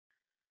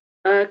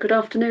Good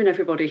afternoon,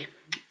 everybody.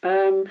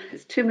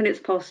 It's 2 minutes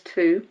past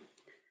 2.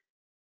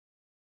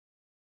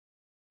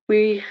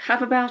 We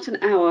have about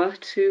an hour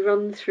to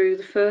run through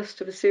the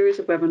first of a series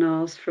of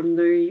webinars from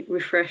the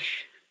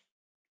Refresh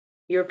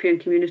European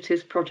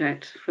Communities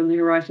project from the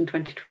Horizon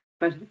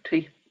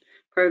 2020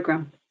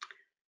 programme.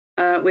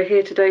 We're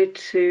here today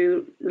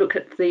to look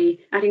at the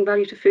adding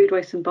value to food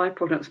waste and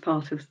byproducts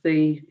part of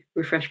the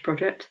Refresh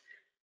project,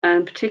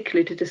 and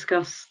particularly to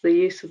discuss the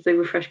use of the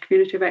Refresh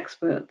community of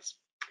experts.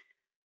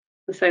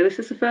 So this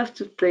is the first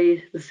of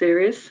the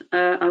series.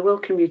 I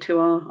welcome you to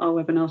our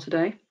webinar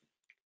today.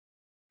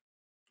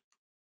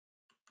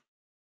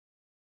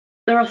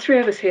 There are three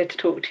of us here to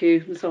talk to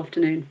you this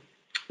afternoon.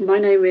 My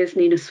name is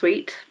Nina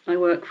Sweet. I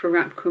work for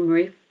Rap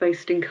Cymru,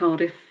 based in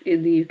Cardiff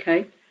in the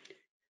UK.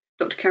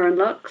 Dr. Karin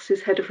Luyckx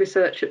is Head of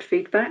Research at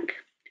Feedback,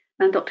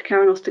 and Dr.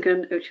 Karin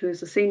Östergren, who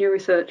is a Senior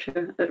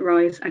Researcher at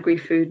Rise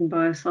Agrifood and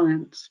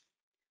Bioscience.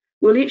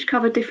 We'll each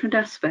cover different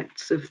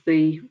aspects of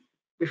the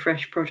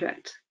Refresh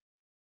project,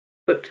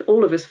 but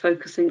all of us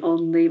focusing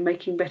on the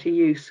making better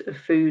use of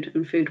food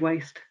and food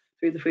waste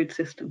through the food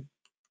system.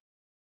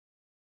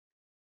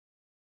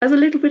 As a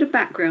little bit of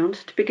background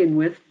to begin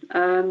with,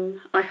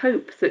 I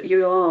hope that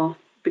you are,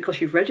 because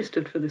you've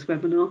registered for this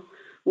webinar,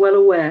 well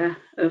aware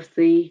of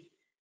the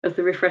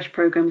Refresh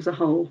programme as a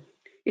whole.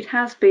 It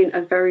has been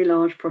a very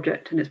large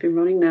project and it's been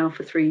running now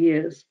for 3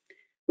 years.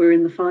 We're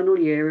in the final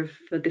year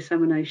of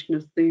dissemination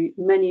of the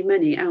many,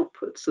 many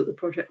outputs that the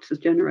project has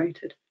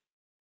generated.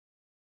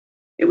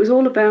 It was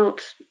all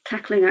about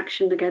tackling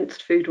action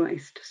against food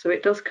waste. So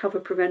it does cover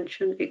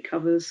prevention, it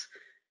covers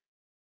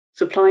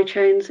supply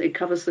chains, it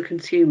covers the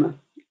consumer.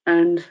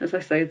 And as I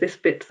say, this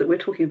bit that we're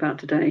talking about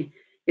today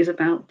is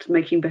about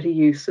making better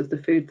use of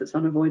the food that's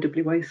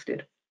unavoidably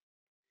wasted.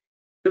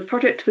 The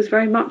project was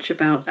very much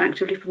about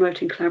actively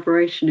promoting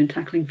collaboration in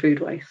tackling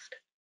food waste.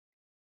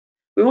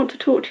 We want to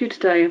talk to you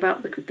today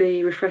about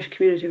the Refresh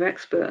community of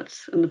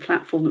experts and the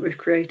platform that we've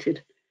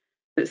created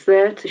that's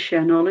there to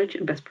share knowledge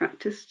and best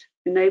practice,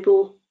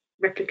 enable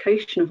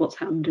replication of what's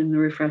happened in the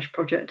Refresh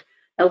project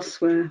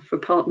elsewhere for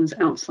partners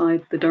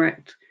outside the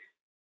direct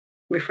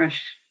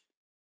Refresh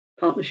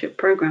partnership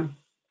programme.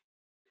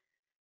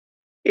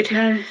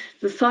 The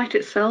site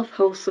itself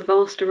holds a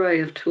vast array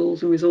of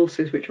tools and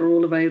resources which are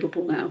all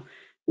available now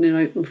in an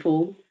open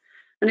form,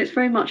 and it's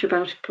very much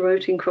about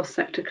promoting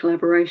cross-sector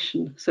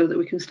collaboration so that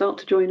we can start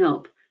to join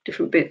up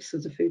different bits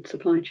of the food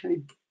supply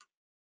chain.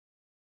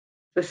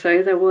 As I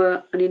say, there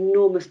were an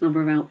enormous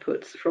number of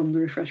outputs from the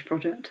Refresh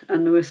project,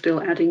 and we're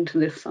still adding to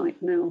this site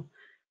now.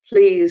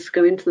 Please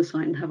go into the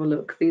site and have a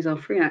look. These are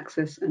free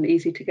access and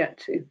easy to get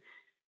to,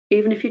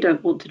 even if you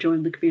don't want to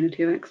join the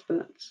community of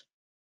experts.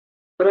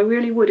 But I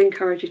really would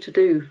encourage you to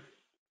do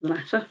the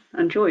latter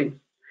and join.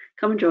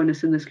 Come and join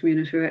us in this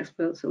community of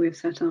experts that we've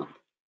set up.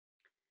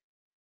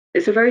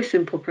 It's a very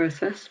simple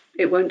process.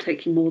 It won't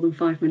take you more than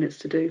 5 minutes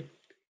to do.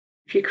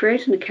 If you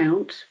create an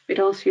account, it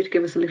asks you to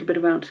give us a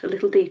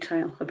little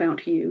detail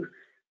about you,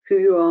 who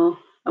you are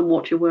and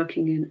what you're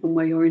working in and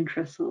where your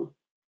interests are.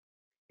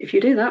 If you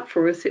do that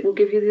for us, it will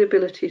give you the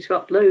ability to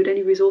upload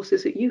any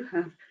resources that you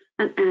have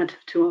and add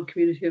to our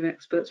community of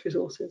experts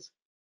resources.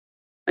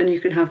 And you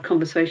can have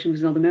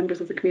conversations with other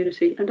members of the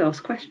community and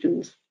ask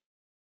questions.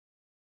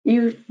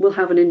 You will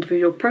have an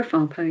individual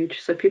profile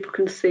page so people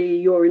can see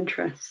your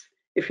interests.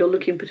 If you're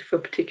looking for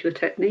particular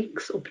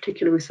techniques or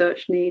particular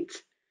research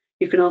needs,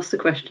 you can ask the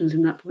questions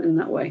in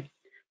that way.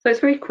 So it's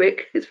very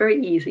quick, it's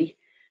very easy,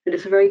 and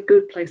it's a very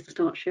good place to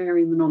start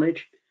sharing the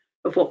knowledge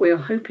of what we are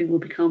hoping will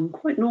become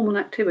quite normal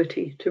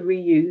activity to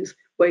reuse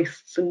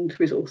wastes and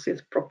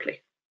resources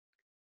properly.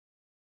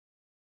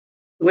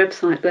 The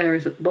website there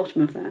is at the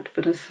bottom of that,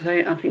 but as I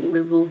say, I think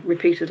we will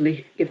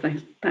repeatedly give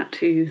that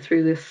to you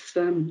through this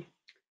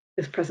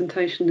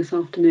presentation this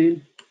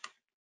afternoon.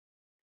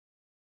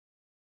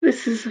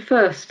 This is the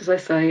first, as I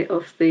say,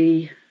 of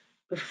the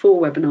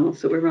 4 webinars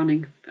that we're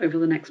running over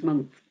the next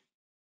month.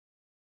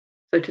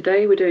 So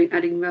today we're doing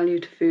adding value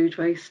to food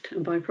waste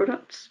and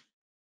byproducts.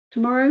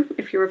 Tomorrow,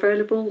 if you're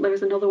available, there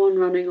is another one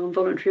running on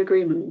voluntary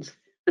agreements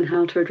and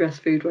how to address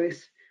food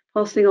waste,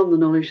 passing on the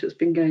knowledge that's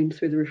been gained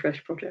through the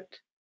Refresh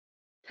project.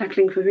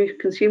 Tackling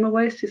consumer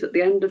waste is at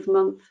the end of the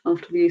month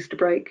after the Easter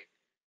break.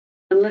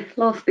 And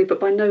lastly,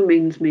 but by no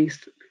means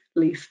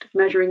least,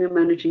 measuring and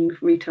managing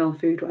retail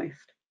food waste.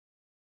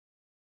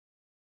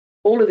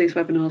 All of these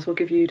webinars will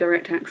give you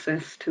direct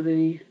access to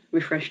the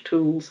Refresh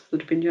tools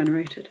that have been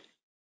generated.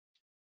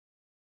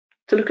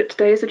 To look at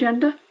today's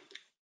agenda,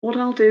 what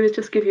I'll do is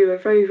just give you a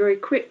very, very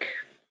quick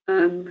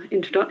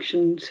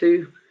introduction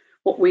to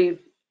what we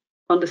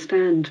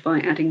understand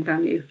by adding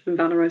value and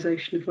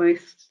valorization of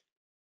wastes.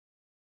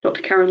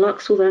 Dr. Karin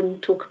Luyckx will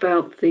then talk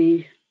about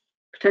the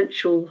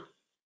potential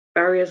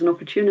barriers and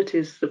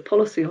opportunities that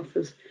policy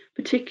offers,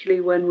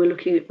 particularly when we're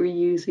looking at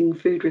reusing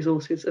food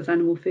resources as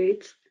animal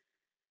feeds.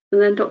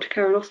 And then Dr.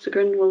 Karin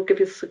Östergren will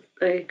give us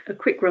a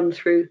quick run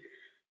through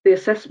the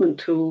assessment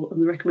tool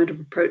and the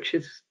recommended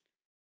approaches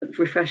that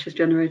Refresh has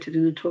generated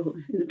in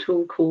a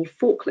tool called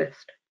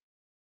Forklist.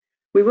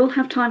 We will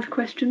have time for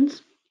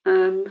questions.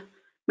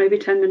 maybe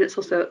 10 minutes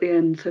or so at the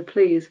end. So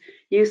please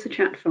use the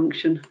chat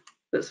function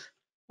that's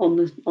on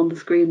the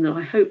screen that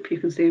I hope you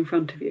can see in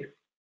front of you.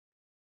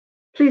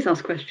 Please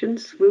ask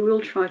questions. We will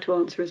try to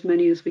answer as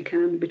many as we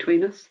can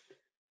between us.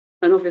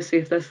 And obviously,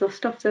 if there's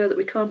stuff there that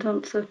we can't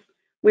answer,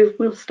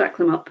 we'll stack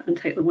them up and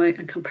take them away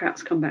and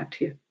perhaps come back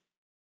to you.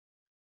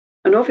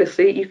 And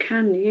obviously, you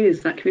can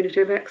use that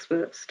community of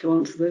experts to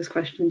answer those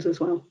questions as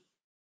well.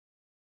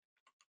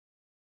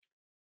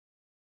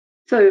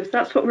 So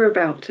that's what we're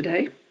about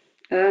today.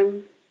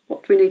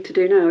 What we need to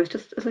do now is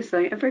just, as I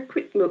say, a very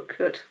quick look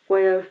at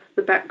where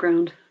the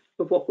background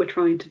of what we're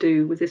trying to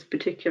do with this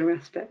particular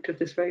aspect of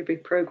this very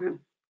big program.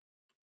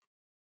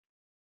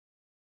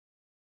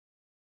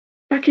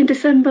 Back in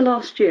December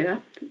last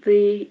year,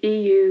 the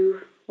EU,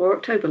 or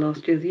October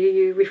last year, the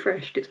EU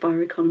refreshed its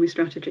bioeconomy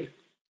strategy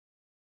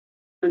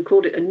and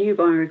called it a new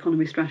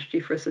bioeconomy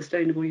strategy for a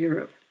sustainable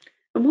Europe.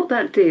 And what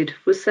that did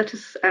was set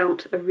us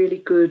out a really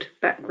good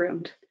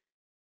background,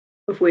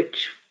 of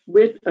which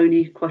we're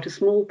only quite a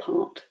small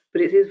part,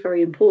 but it is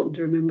very important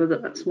to remember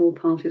that that small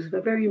part is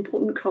a very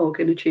important cog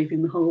in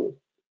achieving the whole.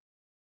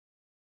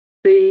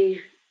 The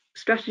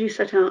strategy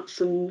set out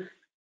some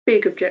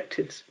big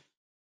objectives.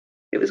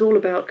 It was all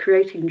about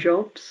creating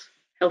jobs,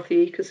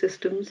 healthy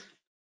ecosystems,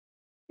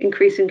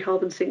 increasing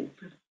carbon sink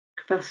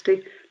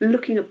capacity,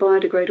 looking at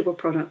biodegradable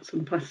products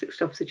and plastic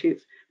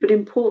substitutes, but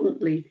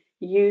importantly,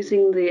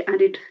 using the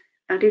added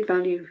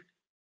value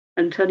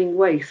and turning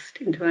waste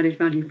into added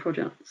value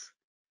products.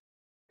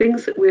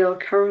 Things that we are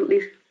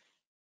currently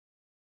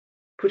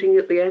putting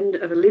at the end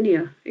of a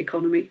linear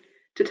economy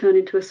to turn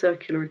into a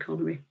circular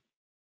economy.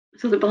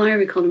 So the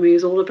bioeconomy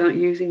is all about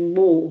using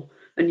more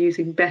and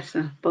using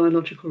better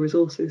biological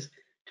resources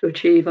to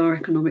achieve our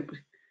economic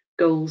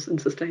goals and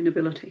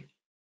sustainability.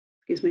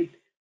 Excuse me.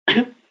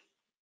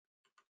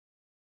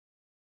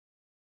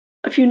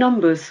 A few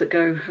numbers that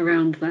go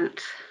around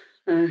that.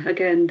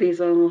 Again, these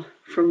are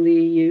from the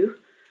EU,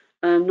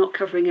 not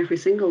covering every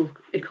single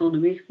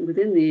economy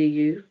within the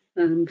EU.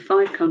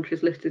 5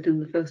 countries listed in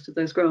the first of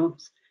those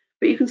graphs.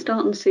 But you can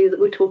start and see that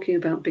we're talking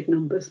about big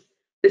numbers.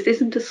 This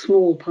isn't a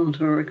small part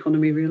of our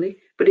economy, really,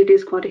 but it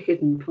is quite a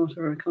hidden part of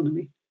our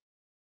economy.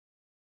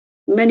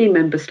 Many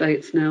member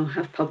states now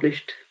have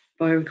published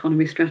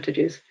bioeconomy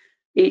strategies,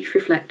 each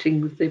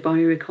reflecting the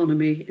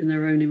bioeconomy in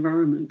their own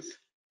environments.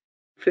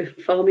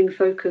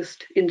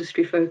 Farming-focused,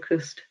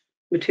 industry-focused,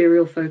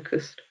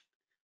 material-focused,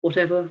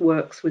 whatever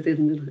works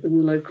within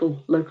the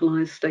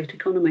localized state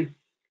economy.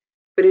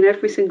 But in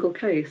every single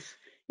case,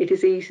 it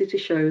is easy to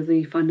show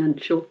the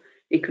financial,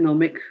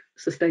 economic,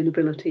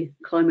 sustainability,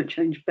 climate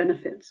change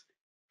benefits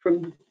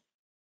from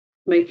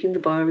making the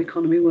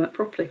bioeconomy work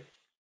properly.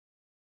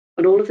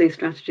 And all of these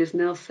strategies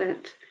now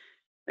set,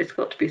 it's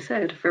got to be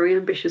said, very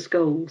ambitious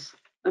goals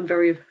and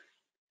very,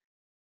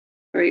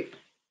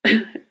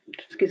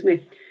 excuse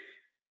me.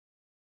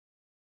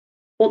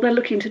 What they're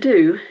looking to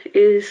do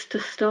is to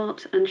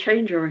start and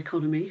change our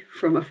economy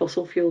from a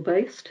fossil fuel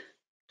based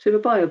to a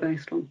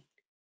bio-based one.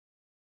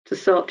 To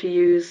start to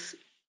use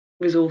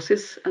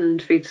resources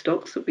and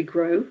feedstocks that we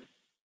grow,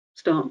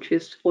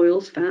 starches,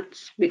 oils,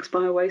 fats, mixed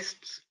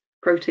biowastes,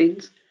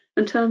 proteins,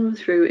 and turn them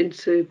through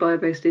into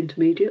bio-based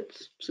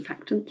intermediates,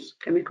 surfactants,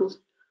 chemicals,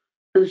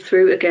 and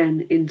through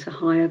again into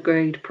higher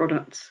grade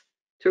products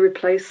to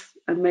replace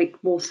and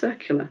make more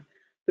circular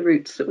the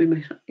routes that we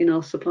make in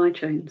our supply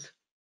chains.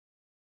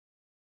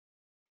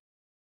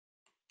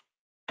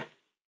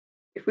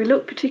 If we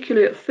look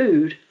particularly at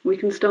food, we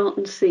can start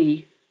and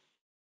see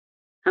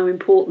how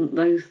important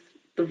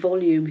the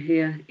volume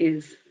here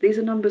is. These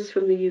are numbers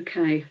from the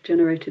UK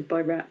generated by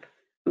RAP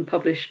and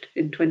published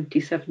in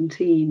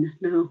 2017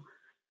 now.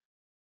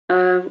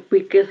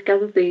 We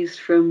gathered these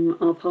from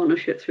our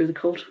partnership through the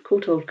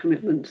Courtauld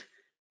Commitment,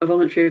 a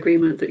voluntary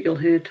agreement that you'll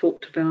hear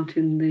talked about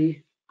in the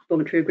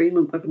voluntary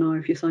agreement webinar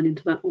if you sign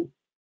into that one.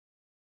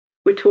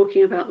 We're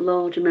talking about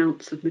large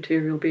amounts of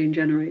material being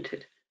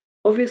generated.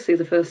 Obviously,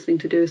 the first thing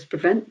to do is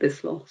prevent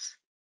this loss,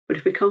 but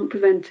if we can't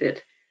prevent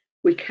it,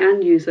 we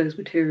can use those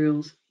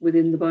materials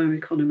within the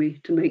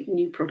bioeconomy to make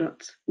new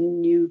products,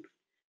 new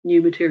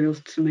materials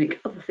to make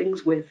other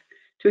things with,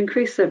 to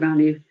increase their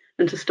value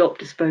and to stop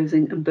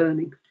disposing and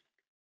burning.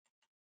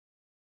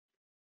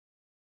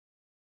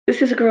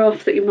 This is a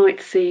graph that you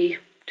might see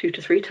 2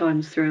 to 3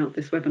 times throughout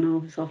this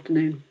webinar this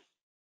afternoon.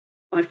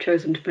 I've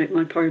chosen to make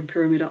my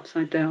pyramid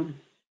upside down.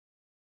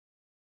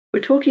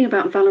 We're talking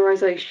about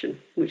valorization,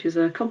 which is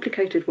a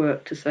complicated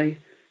word to say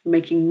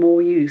making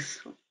more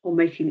use or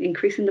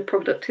increasing the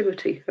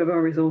productivity of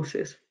our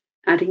resources,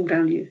 adding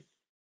value.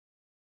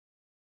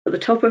 At the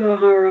top of our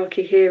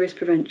hierarchy here is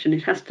prevention.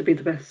 It has to be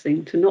the best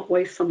thing to not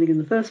waste something in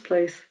the first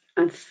place,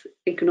 adds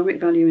economic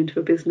value into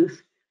a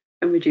business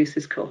and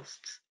reduces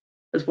costs,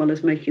 as well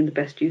as making the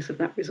best use of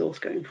that resource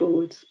going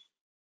forwards.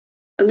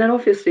 And then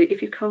obviously,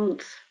 if you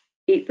can't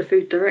eat the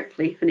food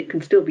directly and it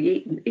can still be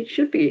eaten, it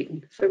should be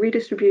eaten. So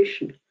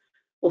redistribution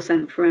or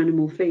sent for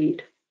animal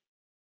feed.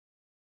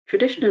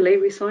 Traditionally,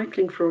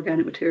 recycling for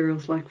organic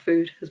materials like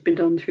food has been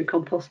done through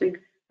composting,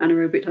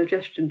 anaerobic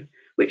digestion,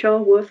 which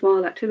are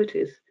worthwhile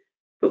activities,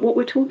 But what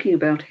we're talking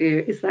about here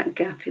is that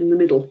gap in the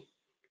middle.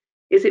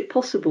 Is it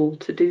possible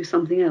to do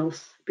something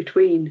else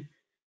between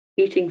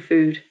eating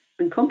food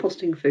and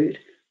composting food,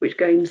 which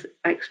gains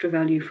extra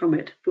value from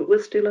it, but will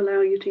still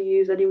allow you to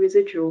use any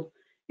residual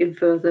in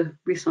further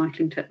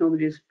recycling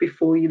technologies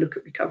before you look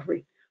at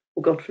recovery,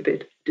 or God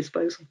forbid,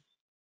 disposal?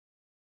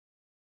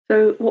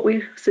 So what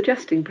we're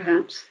suggesting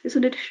perhaps is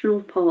an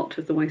additional part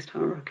of the waste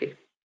hierarchy.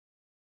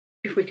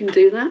 If we can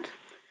do that,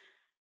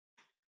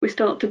 we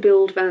start to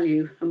build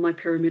value and my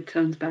pyramid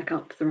turns back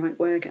up the right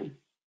way again.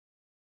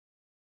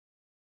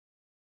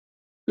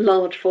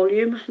 Large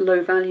volume,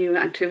 low value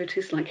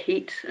activities like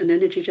heat and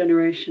energy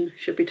generation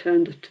should be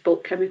turned to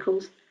bulk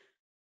chemicals,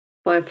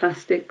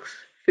 bioplastics,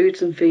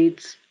 foods and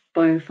feeds,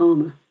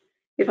 biopharma.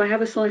 If I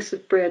have a slice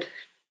of bread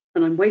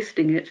and I'm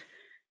wasting it,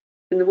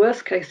 in the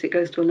worst case it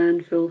goes to a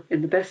landfill,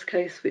 in the best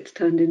case it's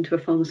turned into a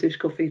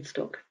pharmaceutical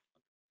feedstock,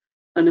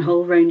 and a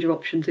whole range of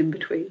options in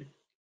between.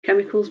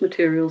 Chemicals,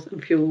 materials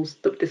and fuels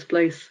that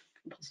displace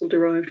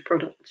fossil-derived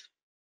products.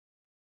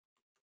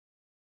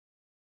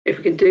 If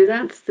we can do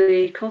that,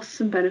 the costs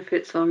and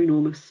benefits are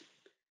enormous.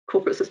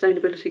 Corporate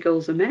sustainability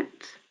goals are met,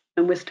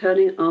 and we're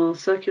turning our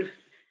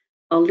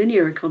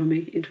linear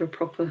economy into a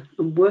proper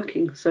and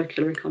working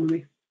circular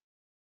economy.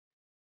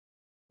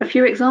 A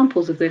few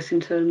examples of this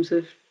in terms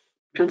of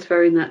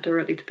transferring that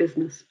directly to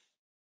business.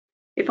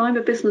 If I'm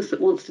a business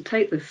that wants to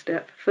take this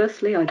step,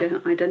 firstly, I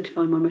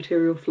identify my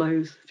material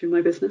flows through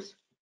my business.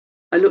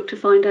 I look to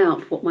find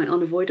out what my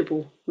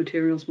unavoidable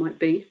materials might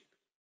be,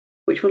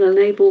 which will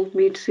enable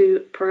me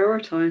to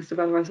prioritize the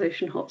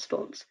valorization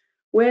hotspots.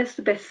 Where's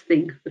the best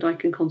thing that I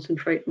can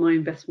concentrate my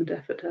investment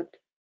effort at?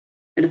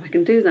 And if I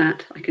can do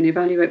that, I can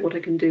evaluate what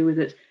I can do with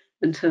it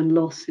and turn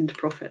loss into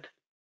profit.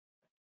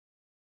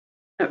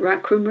 At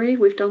Rat Cymru,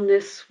 we've done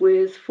this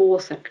with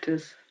 4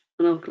 sectors,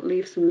 and I'll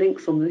leave some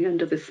links on the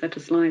end of this set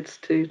of slides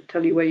to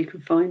tell you where you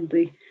can find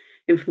the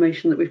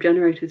information that we've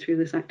generated through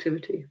this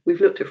activity.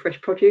 We've looked at fresh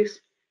produce,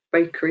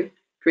 bakery,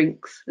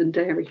 drinks, and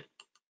dairy.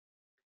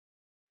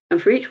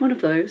 And for each one of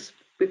those,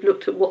 we've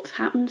looked at what's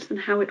happened and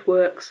how it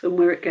works and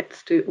where it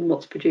gets to and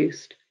what's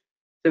produced.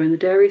 So in the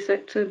dairy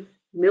sector,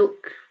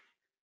 milk,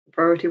 the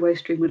priority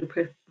waste stream would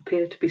appear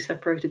to be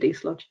separated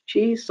east large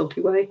cheese,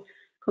 salty whey,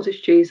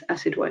 cottage cheese,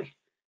 acid whey.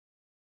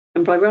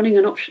 And by running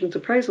an options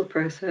appraisal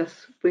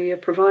process, we are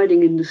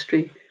providing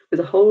industry with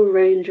a whole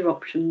range of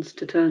options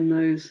to turn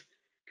those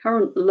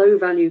current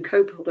low-value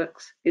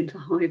co-products into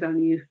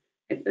high-value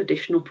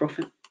additional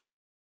profit.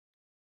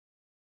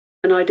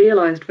 An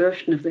idealized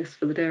version of this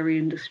for the dairy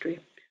industry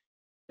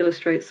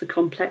illustrates the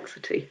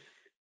complexity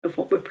of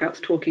what we're perhaps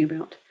talking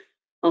about.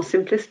 Our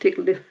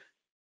simplistic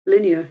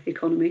linear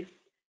economy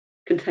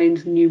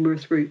contains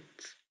numerous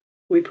routes.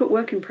 We put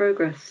work in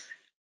progress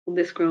on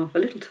this graph a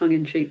little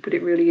tongue-in-cheek, but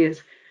it really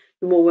is.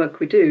 The more work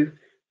we do,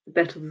 the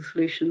better the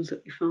solutions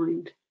that we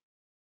find.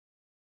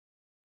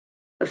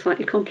 A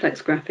slightly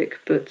complex graphic,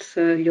 but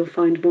you'll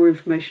find more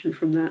information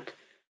from that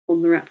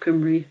on the Rat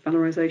Cymru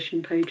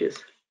valorization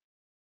pages.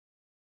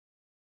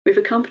 We've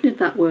accompanied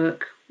that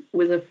work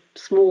with a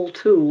small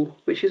tool,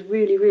 which is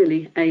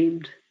really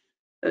aimed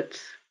at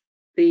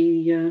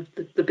the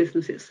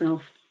business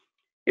itself.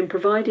 In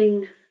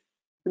providing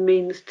the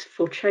means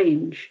for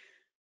change,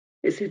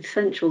 it's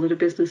essential that a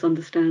business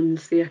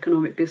understands the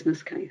economic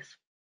business case.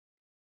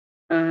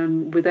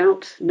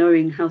 Without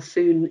knowing how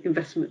soon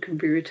investment can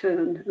be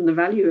returned and the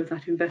value of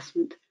that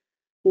investment,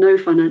 no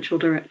financial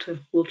director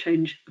will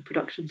change the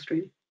production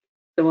stream.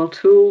 So our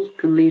tool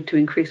can lead to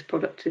increased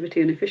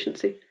productivity and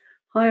efficiency,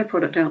 higher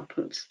product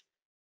outputs,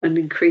 and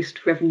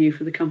increased revenue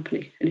for the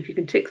company. And if you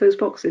can tick those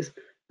boxes,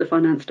 the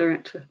finance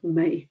director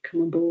may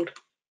come on board.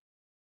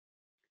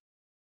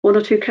 1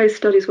 or 2 case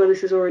studies where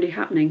this is already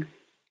happening.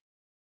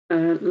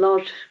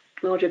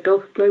 Larger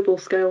global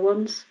scale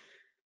ones.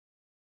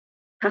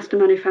 Pasta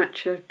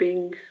manufacture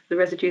being the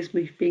residues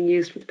being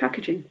used with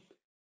packaging.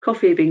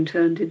 Coffee being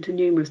turned into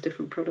numerous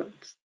different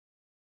products.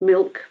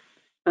 Milk,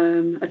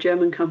 a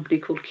German company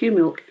called Q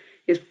Milk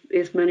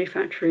is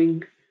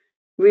manufacturing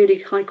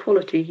really high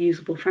quality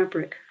usable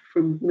fabric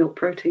from milk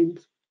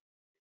proteins,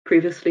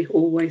 previously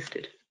all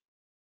wasted.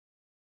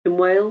 In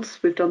Wales,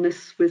 we've done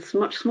this with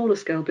much smaller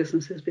scale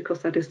businesses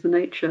because that is the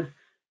nature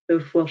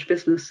of Welsh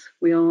business.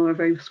 We are a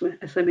very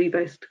SME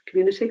based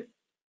community,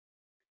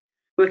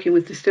 working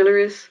with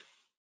distilleries,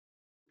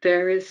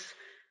 dairies,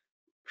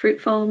 fruit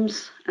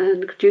farms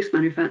and juice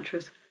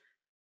manufacturers.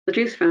 The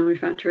juice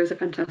manufacturer is a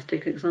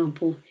fantastic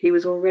example. He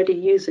was already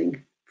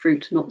using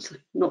fruit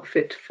not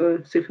fit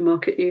for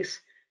supermarket use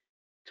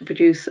to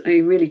produce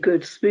a really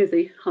good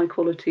smoothie, high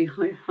quality,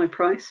 high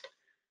priced.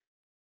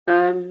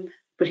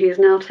 But he is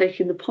now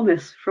taking the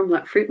pomace from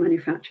that fruit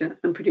manufacturer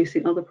and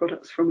producing other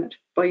products from it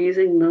by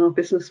using our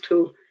business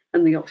tool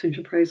and the options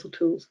appraisal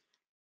tools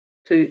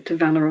to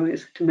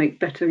valorize, to make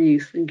better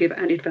use and give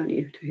added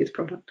value to his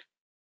product.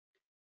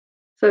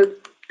 So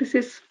this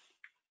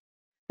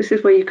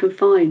is where you can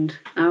find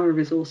our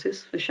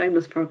resources, a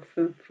shameless plug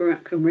for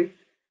Rat Cymru.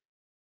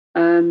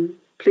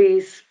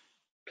 Please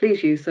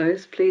use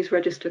those. Please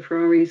register for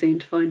our e-zine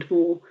to find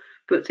more.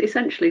 But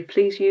essentially,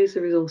 please use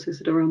the resources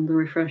that are on the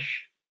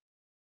Refresh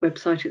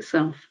website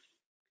itself.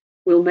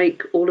 We'll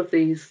make all of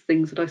these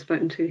things that I've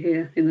spoken to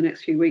here in the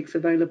next few weeks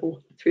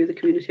available through the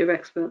community of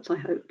experts, I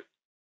hope.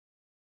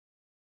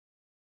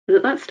 And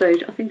at that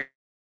stage, I think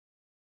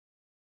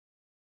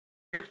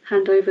I'll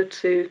hand over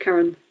to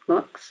Karin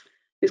Luyckx,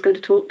 who's going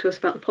to talk to us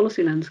about the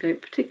policy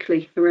landscape,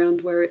 particularly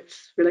around where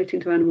it's relating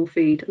to animal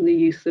feed and the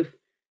use of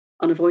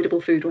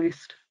unavoidable food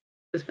waste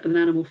as an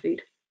animal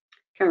feed.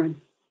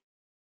 Karin.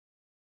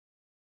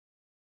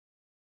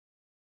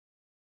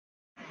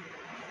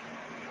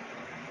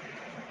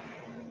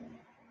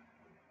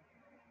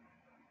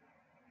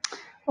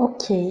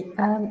 Okay,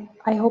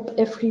 I hope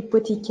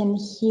everybody can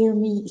hear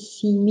me,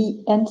 see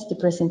me, and the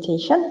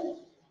presentation.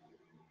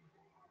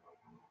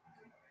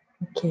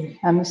 Okay,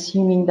 I'm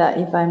assuming that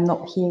if I'm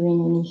not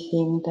hearing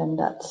anything, then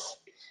that's,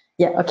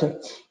 yeah, okay,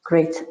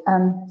 great.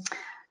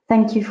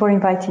 Thank you for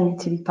inviting me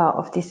to be part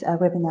of this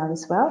webinar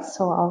as well.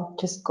 So I'll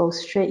just go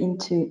straight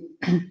into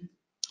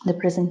the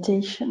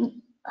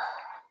presentation.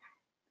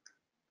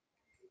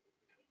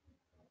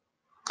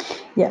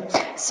 Yeah,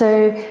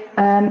 so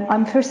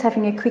I'm first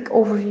having a quick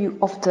overview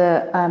of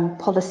the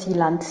policy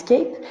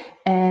landscape,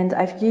 and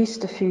I've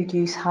used the food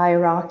use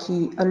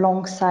hierarchy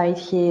alongside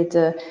here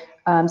the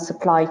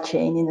supply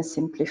chain in a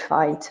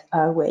simplified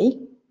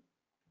way.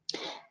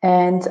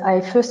 And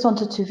I first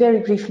wanted to very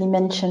briefly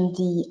mention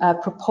the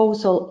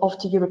proposal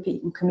of the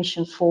European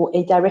Commission for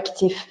a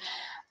directive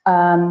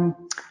on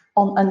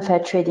unfair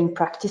trading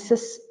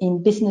practices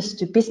in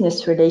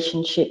business-to-business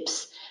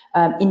relationships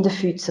in the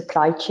food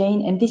supply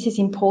chain. And this is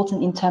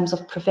important in terms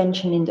of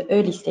prevention in the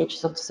early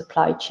stages of the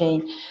supply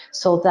chain,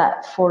 so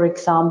that, for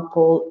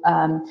example,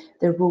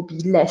 there will be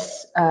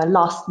less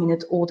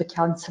last-minute order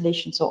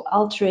cancellations or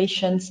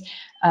alterations,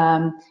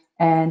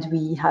 and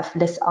we have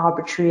less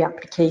arbitrary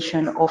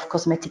application of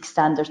cosmetic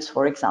standards,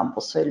 for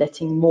example, so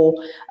letting more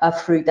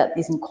fruit that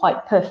isn't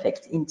quite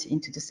perfect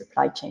into the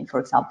supply chain,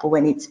 for example,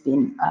 when it's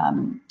been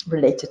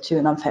related to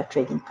an unfair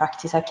trading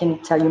practice. I can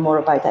tell you more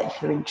about that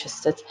if you're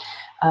interested,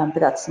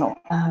 but that's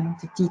not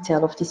the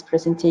detail of this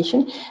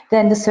presentation.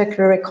 Then the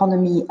circular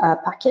economy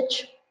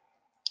package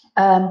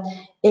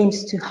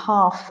aims to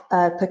halve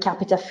per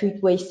capita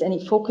food waste, and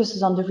it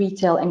focuses on the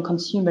retail and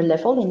consumer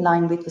level in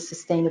line with the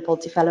Sustainable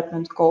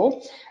Development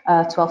Goal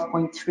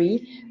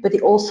 12.3, but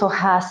it also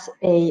has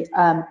a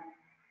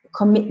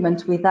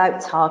commitment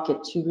without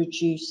target to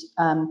reduce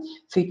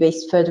food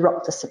waste further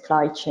up the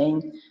supply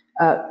chain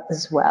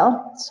as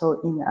well, so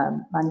in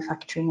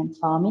manufacturing and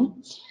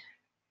farming.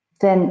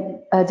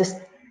 Then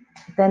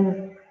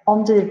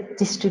on the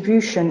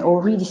distribution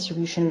or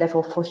redistribution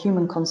level for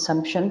human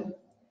consumption,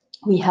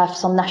 we have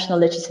some national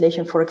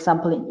legislation, for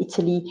example, in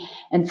Italy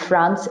and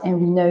France,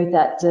 and we know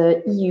that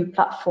the EU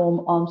platform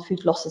on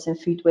food losses and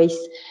food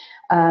waste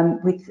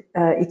with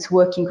its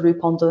working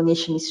group on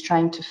donation is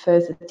trying to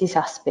further this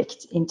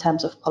aspect in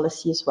terms of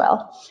policy as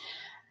well.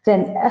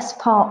 Then, as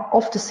part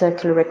of the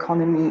circular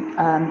economy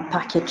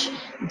package,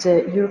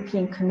 the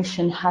European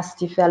Commission has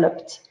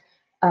developed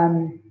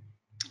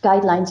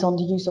guidelines on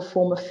the use of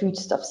former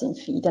foodstuffs in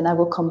feed, and I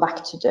will come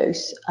back to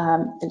those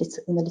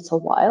in a little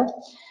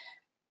while.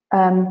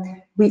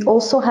 We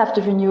also have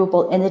the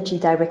Renewable Energy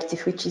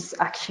Directive, which is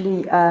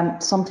actually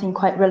something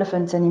quite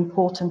relevant and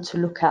important to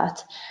look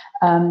at.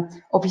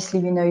 Obviously,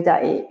 we know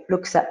that it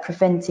looks at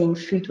preventing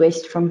food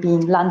waste from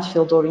being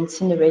landfilled or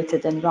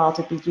incinerated and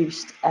rather be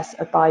used as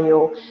a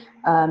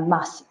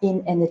biomass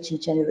in energy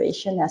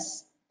generation,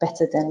 as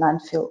better than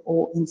landfill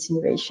or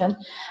incineration.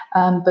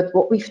 But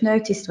what we've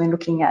noticed when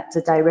looking at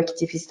the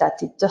directive is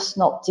that it does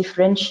not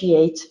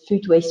differentiate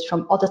food waste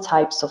from other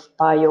types of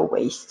bio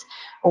waste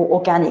or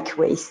organic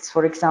wastes,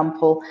 for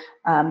example,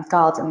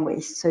 garden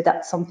waste. So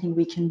that's something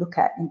we can look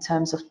at in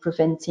terms of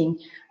preventing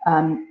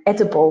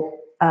edible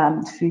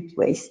food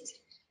waste,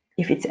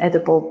 if it's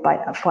edible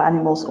for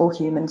animals or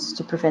humans,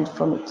 to prevent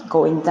from it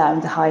going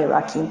down the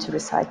hierarchy into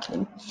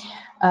recycling.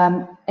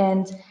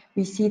 And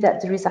we see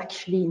that there is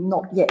actually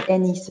not yet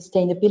any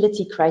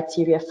sustainability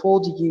criteria for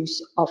the use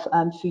of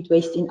food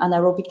waste in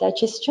anaerobic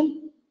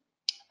digestion.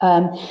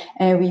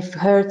 And we've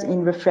heard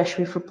in Refresh,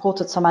 we've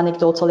reported some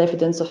anecdotal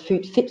evidence of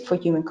food fit for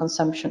human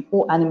consumption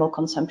or animal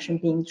consumption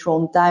being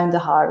drawn down the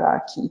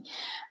hierarchy.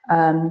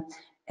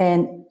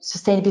 And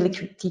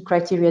sustainability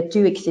criteria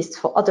do exist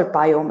for other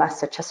biomass,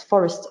 such as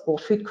forest or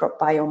food crop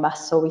biomass.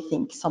 So we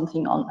think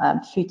something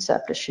on food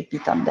surplus should be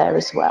done there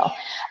as well.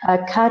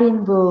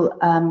 Karin will,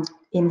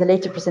 in the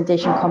later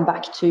presentation, come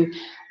back to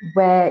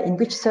in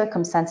which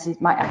circumstances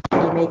it might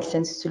actually make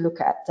sense to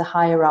look at the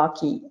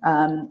hierarchy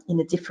in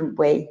a different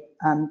way.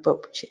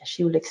 But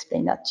she will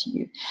explain that to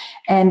you.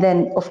 And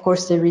then, of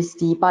course, there is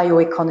the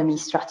bioeconomy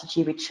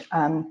strategy, which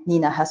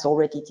Nina has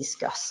already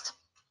discussed.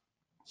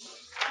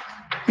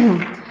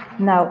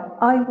 Now,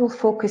 I will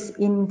focus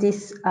in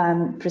this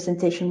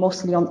presentation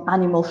mostly on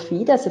animal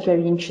feed as a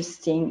very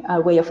interesting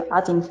way of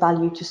adding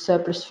value to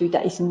surplus food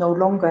that is no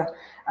longer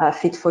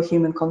fit for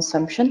human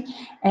consumption.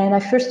 And I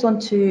first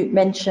want to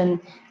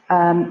mention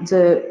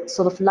the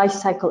sort of life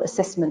cycle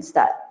assessments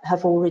that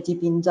have already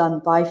been done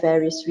by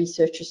various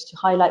researchers to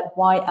highlight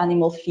why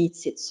animal feed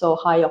sits so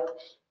high up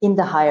in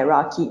the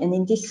hierarchy. And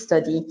in this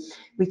study,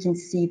 we can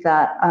see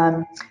that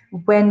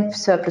when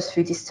surplus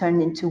food is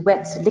turned into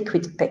wet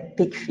liquid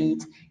pig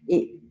feed,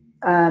 it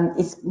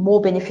is more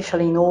beneficial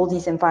in all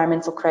these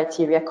environmental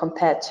criteria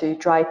compared to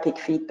dry pig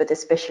feed, but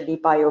especially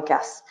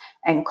biogas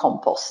and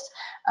compost.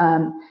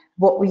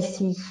 What we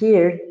see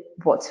here,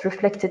 what's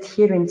reflected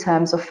here in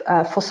terms of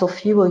fossil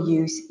fuel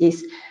use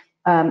is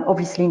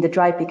obviously in the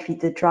dry pig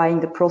feed, the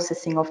drying, the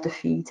processing of the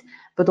feed,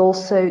 but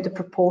also the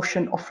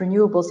proportion of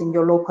renewables in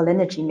your local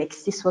energy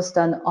mix. This was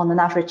done on an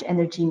average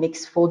energy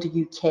mix for the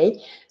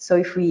UK. So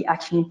if we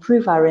actually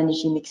improve our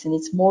energy mix and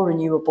it's more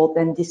renewable,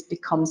 then this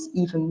becomes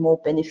even more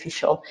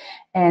beneficial.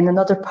 And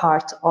another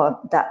part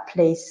that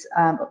plays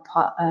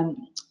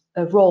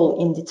a role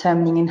in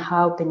determining in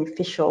how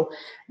beneficial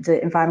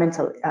the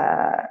environmental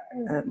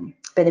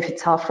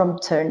benefits are from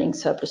turning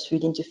surplus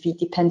food into feed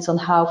depends on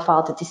how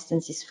far the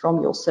distance is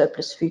from your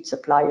surplus food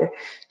supplier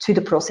to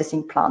the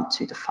processing plant,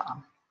 to the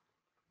farm.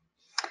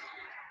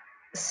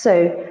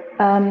 So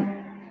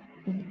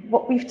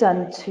what we've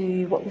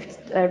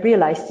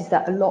realized is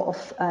that a lot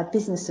of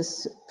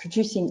businesses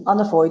producing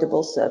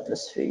unavoidable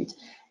surplus food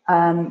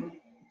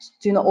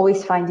do not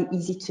always find it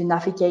easy to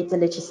navigate the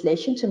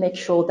legislation to make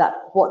sure that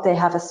what they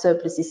have as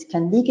surpluses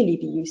can legally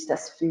be used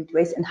as food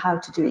waste and how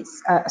to do it,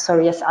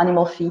 as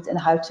animal feed, and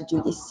how to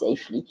do this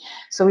safely.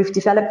 So we've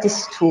developed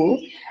this tool,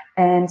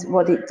 and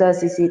what it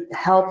does is it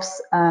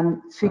helps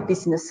food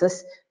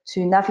businesses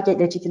to navigate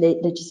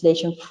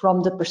legislation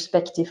from the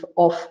perspective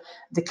of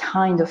the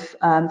kind of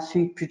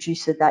food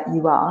producer that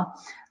you are.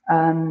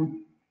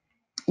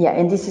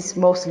 And this is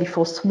mostly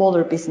for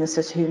smaller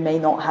businesses who may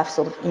not have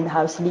sort of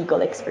in-house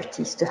legal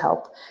expertise to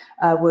help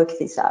work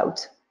this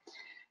out.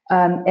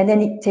 And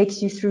then it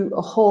takes you through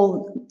a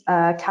whole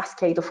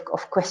cascade of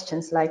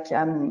questions like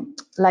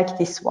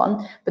this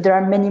one, but there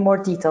are many more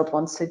detailed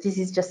ones. So this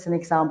is just an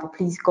example.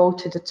 Please go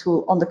to the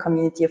tool on the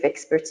community of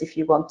experts if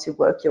you want to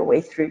work your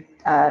way through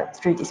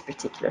this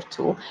particular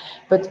tool.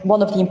 But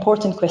one of the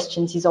important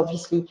questions is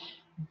obviously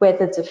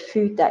whether the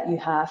food that you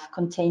have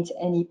contains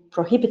any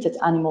prohibited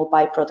animal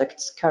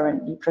byproducts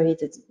currently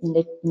prohibited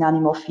in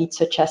animal feed,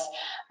 such as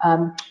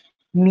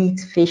meat,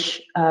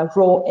 fish,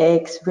 raw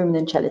eggs,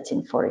 ruminant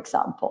gelatin, for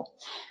example.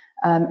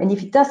 And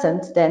if it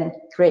doesn't, then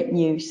great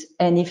news.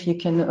 And if you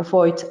can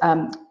avoid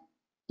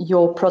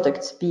your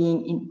products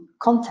being in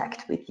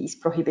contact with these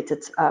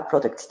prohibited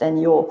products, then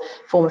your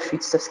former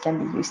foodstuffs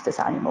can be used as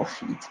animal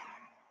feed.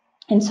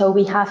 And so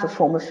we have a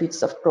former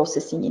foodstuff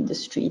processing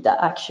industry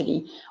that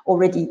actually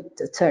already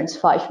turns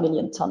 5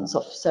 million tons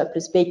of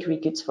surplus bakery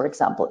goods, for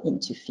example,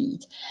 into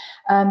feed.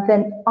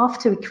 Then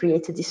after we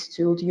created this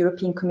tool, the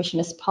European Commission,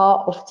 as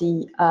part of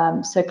the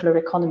circular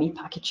economy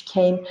package,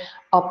 came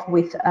up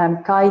with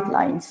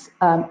guidelines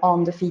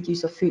on the feed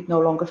use of food no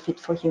longer fit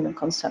for human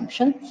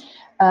consumption.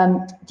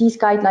 These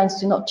guidelines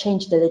do not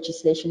change the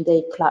legislation,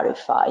 they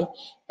clarify.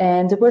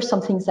 And there were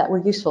some things that were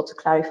useful to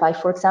clarify.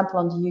 For example,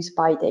 on the use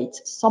by date,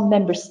 some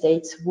member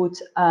states would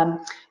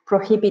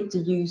prohibit the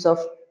use of,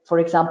 for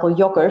example,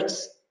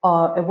 yogurts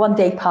 1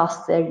 day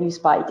past their use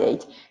by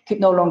date could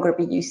no longer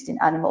be used in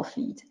animal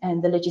feed.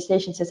 And the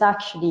legislation says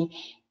actually,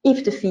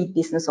 if the feed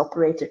business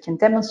operator can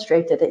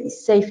demonstrate that it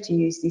is safe to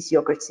use these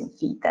yogurts in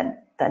feed, then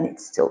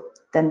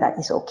that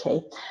is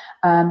okay.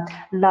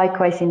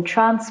 Likewise, in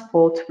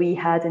transport, we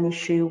had an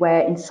issue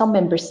where in some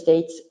member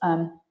states,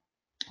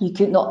 you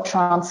could not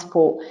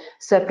transport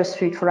surplus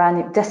food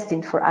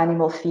destined for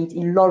animal feed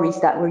in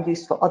lorries that were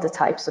used for other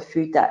types of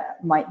food that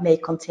may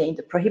contain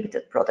the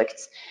prohibited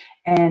products.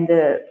 And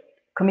the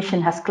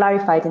Commission has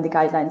clarified in the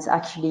guidelines,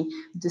 actually,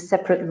 the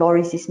separate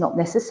lorries is not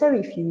necessary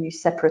if you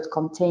use separate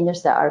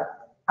containers that are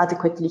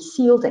adequately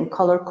sealed and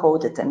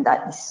color-coded, and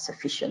that is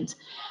sufficient.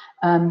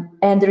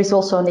 And there is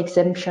also an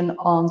exemption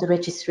on the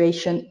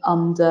registration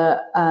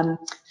under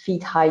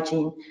feed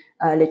hygiene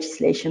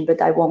legislation, but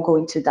I won't go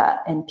into that,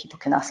 and people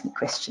can ask me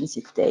questions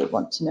if they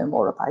want to know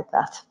more about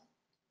that.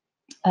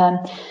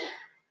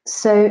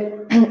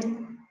 So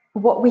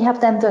what we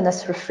have then done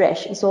as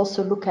Refresh is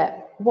also look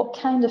at what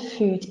kind of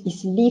food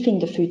is leaving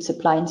the food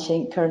supply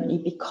chain currently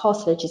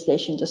because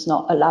legislation does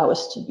not allow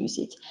us to use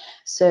it.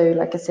 So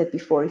like I said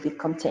before, if it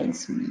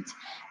contains meat.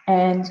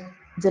 And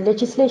the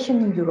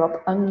legislation in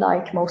Europe,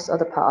 unlike most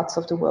other parts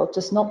of the world,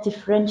 does not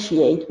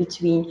differentiate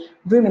between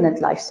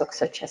ruminant livestock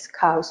such as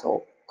cows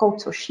or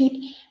goats or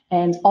sheep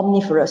and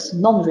omnivorous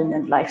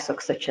non-ruminant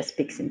livestock such as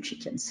pigs and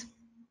chickens.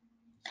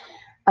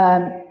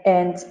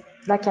 And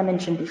like I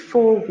mentioned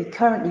before, we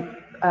currently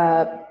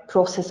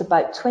process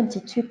about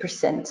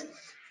 22%,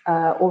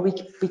 or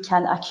we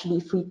can actually,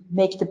 if we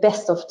make the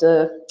best of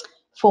the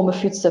former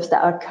foodstuffs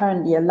that are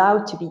currently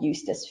allowed to be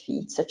used as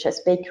feed, such as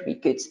bakery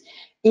goods,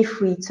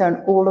 if we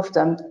turn all of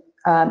them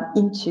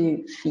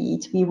into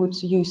feed, we would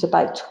use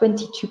about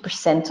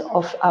 22%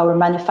 of our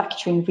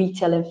manufacturing,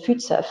 retail and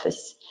food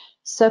service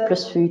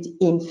surplus food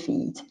in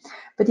feed.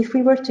 But if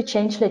we were to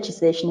change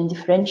legislation and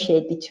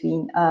differentiate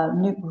between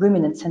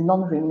ruminants and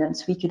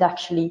non-ruminants, we could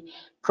actually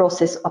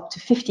process up to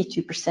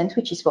 52%,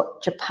 which is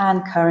what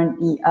Japan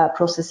currently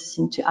processes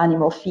into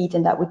animal feed,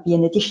 and that would be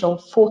an additional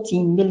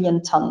 14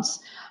 million tons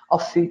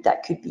of food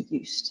that could be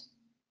used.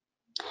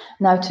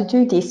 Now, to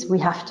do this, we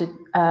have to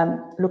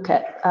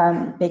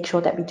make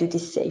sure that we do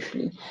this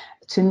safely,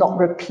 to not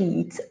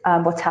repeat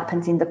what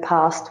happened in the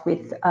past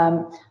with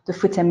the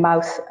foot and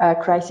mouth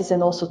crisis,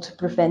 and also to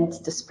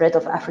prevent the spread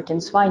of African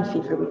swine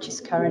fever, which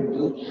is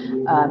currently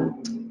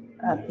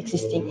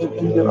existing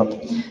in Europe.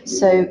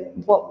 So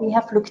what we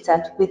have looked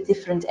at with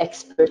different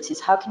experts is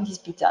how can this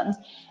be done?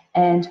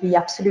 And we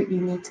absolutely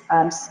need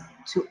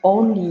to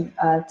only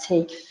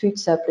take food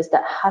surplus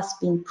that has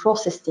been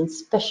processed in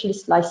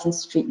specialist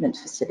licensed treatment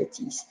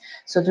facilities.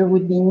 So there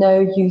would be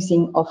no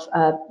using of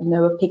a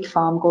pig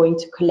farm going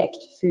to collect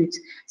food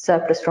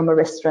surplus from a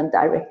restaurant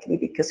directly,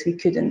 because we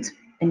couldn't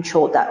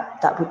ensure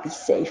that that would be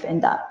safe,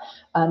 and that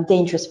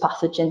dangerous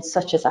pathogens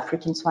such as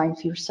African swine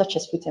fever, such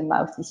as foot and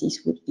mouth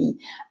disease, would be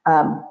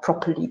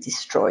properly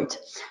destroyed.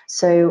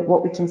 So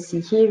what we can see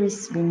here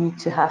is we need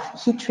to have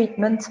heat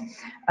treatment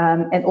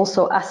and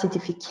also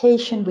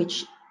acidification,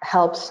 which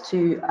helps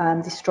to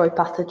destroy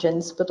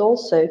pathogens, but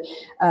also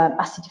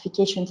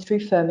acidification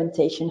through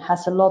fermentation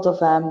has a lot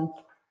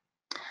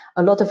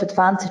of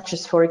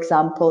advantages, for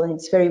example, and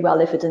it's very well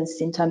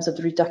evidenced in terms of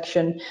the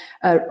reduction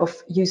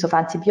of use of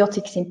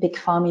antibiotics in pig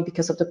farming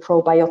because of the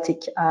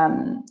probiotic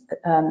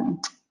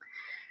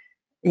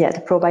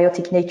the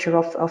probiotic nature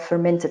of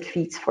fermented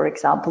feeds, for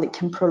example. It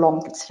can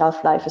prolong its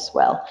shelf life as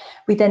well.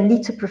 We then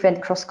need to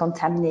prevent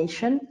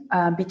cross-contamination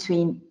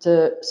between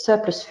the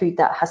surplus food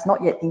that has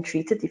not yet been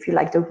treated, if you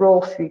like, the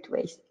raw food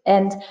waste,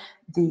 and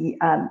the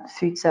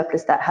food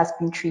surplus that has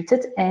been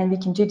treated. And we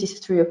can do this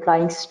through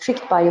applying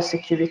strict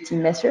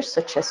biosecurity measures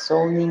such as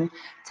zoning,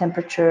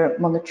 temperature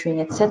monitoring,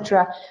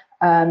 etc.,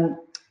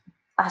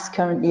 as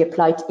currently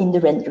applied in the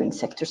rendering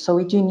sector. So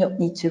we do not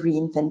need to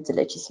reinvent the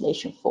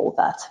legislation for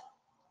that.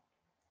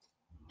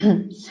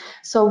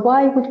 So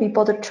why would we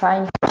bother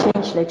trying to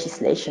change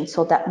legislation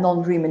so that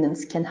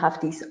non-ruminants can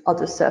have these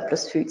other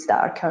surplus foods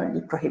that are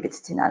currently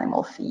prohibited in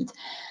animal feed?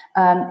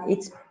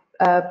 It's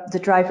the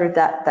driver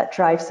that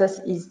drives us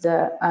is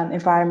the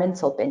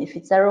environmental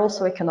benefits. There are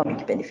also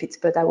economic benefits,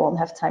 but I won't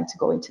have time to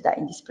go into that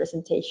in this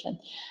presentation.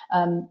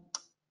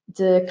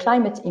 The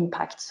climate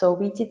impact. So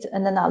we did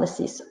an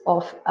analysis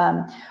of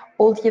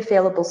all the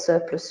available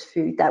surplus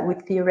food that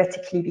would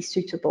theoretically be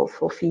suitable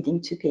for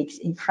feeding to pigs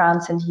in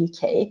France and the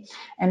UK,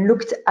 and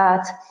looked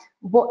at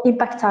what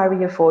impact are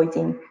we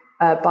avoiding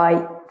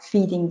by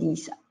feeding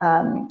these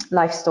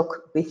livestock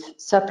with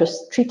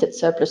treated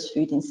surplus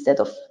food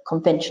instead of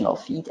conventional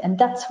feed. And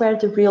that's where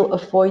the real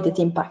avoided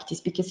impact is,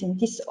 because in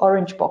this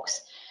orange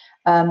box,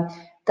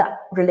 that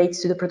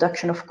relates to the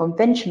production of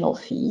conventional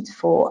feed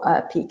for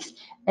pigs.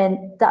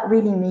 And that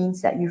really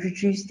means that you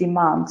reduce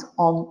demand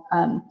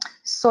on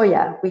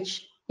soya,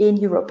 which in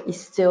Europe is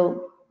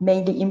still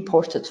mainly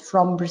imported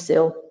from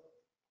Brazil,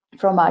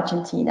 from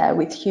Argentina,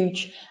 with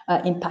huge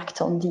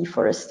impact on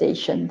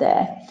deforestation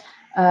there.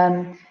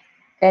 And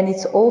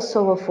it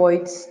also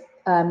avoids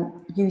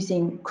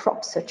using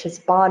crops such as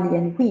barley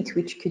and wheat,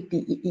 which could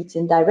be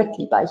eaten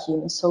directly by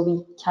humans. So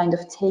we kind of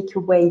take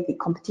away the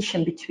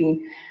competition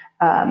between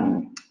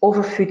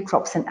overfood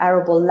crops and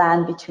arable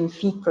land, between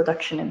feed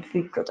production and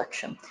food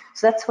production.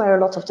 So that's where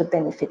a lot of the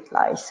benefit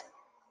lies.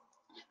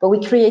 But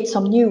we create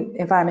some new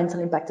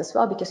environmental impact as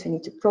well, because we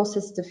need to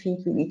process the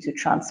feed, we need to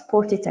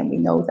transport it, and we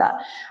know that,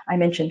 I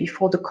mentioned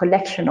before, the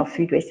collection of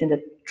food waste and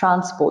the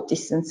transport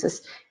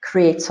distances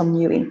create some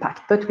new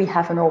impact, but we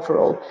have an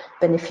overall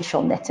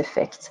beneficial net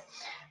effect.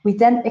 We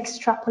then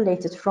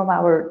extrapolated from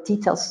our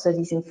detailed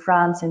studies in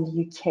France and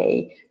the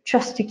UK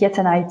just to get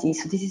an idea.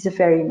 So this is a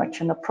very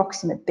much an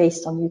approximate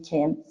based on UK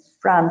and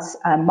France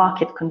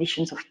market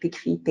conditions of pig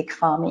feed, pig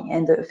farming,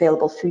 and the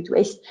available food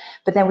waste.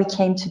 But then we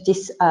came to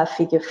this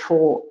figure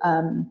for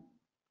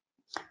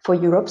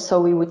Europe. So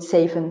we would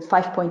save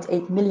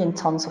 5.8 million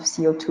tons of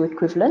CO2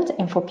 equivalent.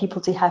 And for people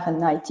to have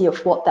an idea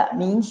of what that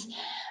means,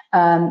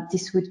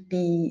 this would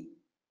be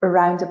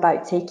around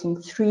about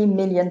taking 3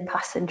 million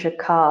passenger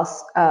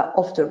cars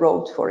off the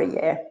road for a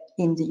year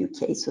in the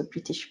UK, so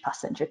British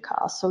passenger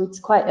cars. So it's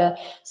quite a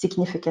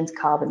significant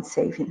carbon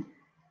saving.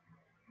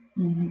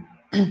 Then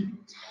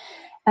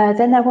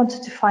I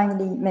wanted to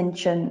finally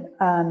mention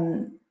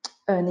an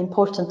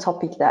important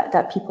topic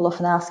that people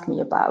often ask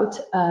me about,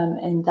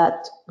 and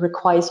that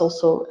requires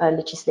also a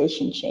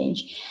legislation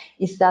change,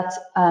 is that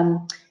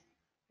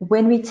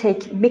when we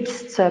take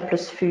mixed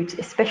surplus foods,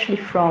 especially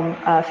from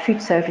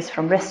food service,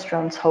 from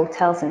restaurants,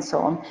 hotels, and so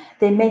on,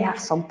 they may have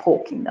some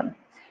pork in them.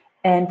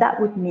 And that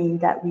would mean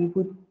that we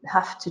would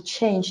have to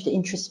change the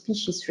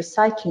interspecies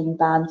recycling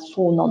ban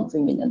for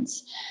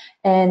non-ruminants.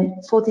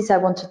 And for this, I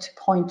wanted to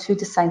point to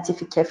the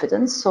scientific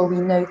evidence. So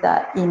we know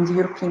that in the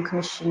European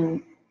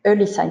Commission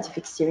early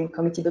scientific steering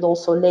committee, but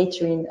also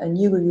later in a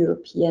new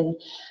European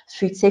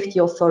Food Safety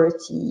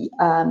Authority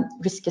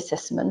risk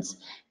assessments,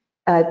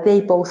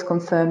 they both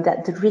confirm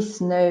that there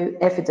is no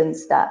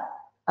evidence that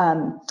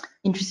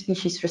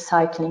interspecies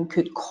recycling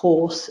could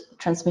cause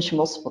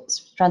transmissible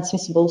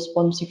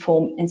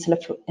spongiform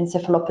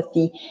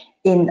encephalopathy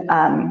in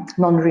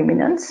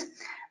non-ruminants.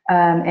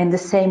 And the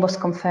same was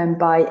confirmed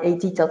by a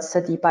detailed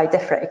study by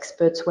DEFRA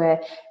experts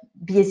where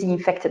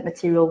BSE-infected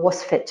material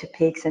was fed to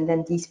pigs, and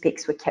then these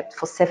pigs were kept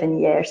for 7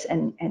 years,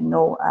 and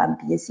no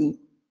BSE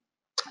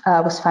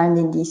was found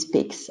in these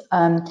pigs.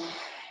 And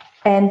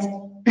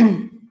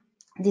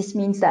this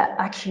means that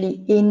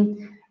actually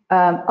in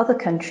other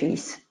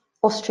countries,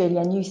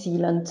 Australia, New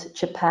Zealand,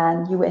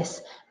 Japan,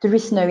 US, there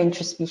is no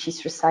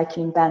interspecies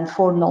recycling ban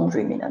for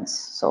non-ruminants.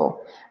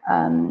 So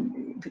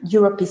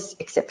Europe is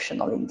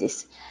exceptional in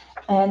this.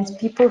 And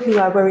people who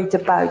are worried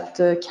about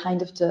the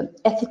kind of the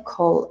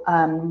ethical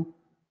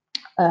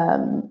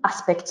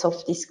aspects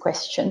of this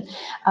question,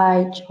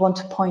 I want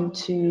to point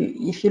to,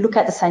 if you look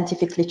at the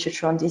scientific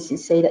literature on this, it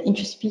say that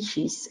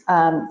interspecies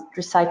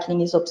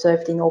recycling is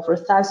observed in over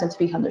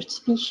 1,300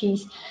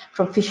 species,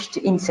 from fish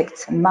to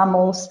insects and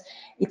mammals.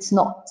 It's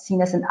not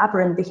seen as an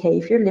aberrant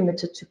behavior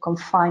limited to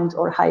confined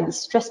or highly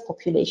stressed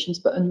populations,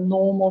 but a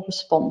normal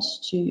response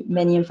to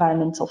many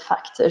environmental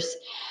factors.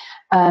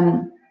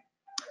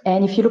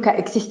 And if you look at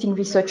existing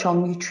research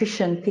on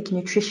nutrition, pig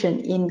nutrition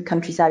in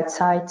countries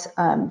outside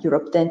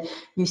Europe, then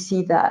you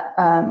see that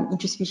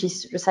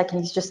interspecies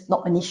recycling is just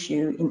not an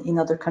issue in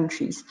other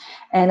countries.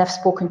 And I've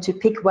spoken to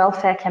pig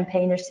welfare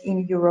campaigners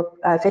in Europe,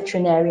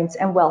 veterinarians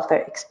and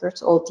welfare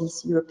experts, all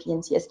these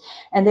Europeans, yes.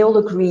 And they all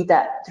agree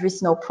that there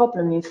is no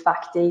problem. In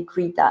fact, they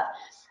agree that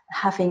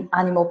having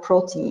animal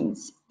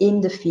proteins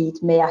in the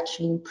feed may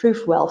actually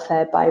improve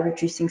welfare by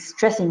reducing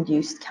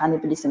stress-induced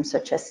cannibalism,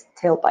 such as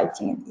tail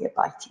biting and ear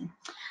biting.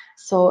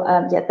 So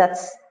yeah,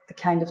 that's the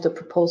kind of the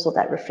proposal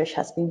that Refresh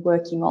has been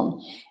working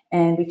on,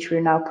 and which we're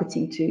now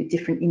putting to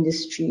different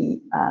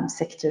industry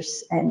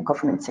sectors and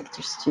government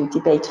sectors to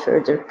debate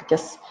further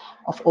because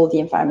of all the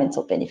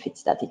environmental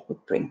benefits that it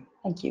would bring.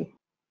 Thank you.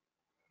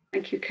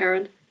 Thank you,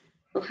 Karin.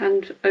 I'll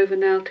hand over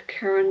now to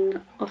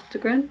Karin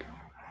Östergren.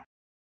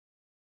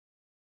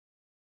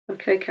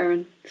 Okay,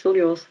 Karin, it's all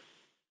yours.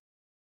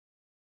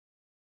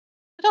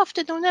 Good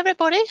afternoon,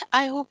 everybody.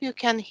 I hope you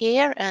can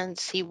hear and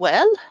see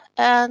well.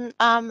 And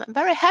I'm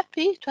very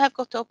happy to have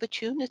got the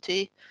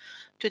opportunity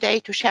today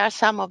to share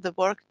some of the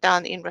work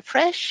done in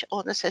Refresh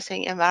on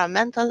assessing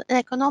environmental and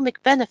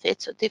economic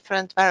benefits of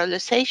different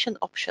valorization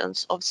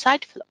options of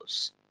side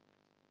flows.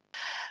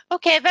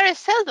 Okay, very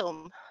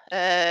seldom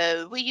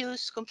we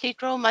use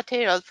complete raw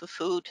material for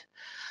food,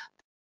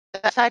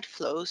 side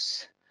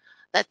flows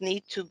that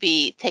need to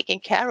be taken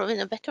care of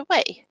in a better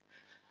way.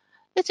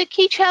 It's a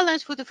key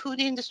challenge for the food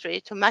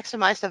industry to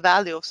maximize the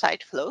value of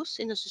side flows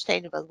in a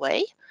sustainable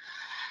way.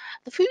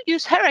 The food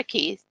use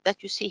hierarchy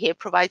that you see here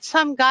provides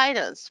some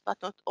guidance, but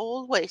not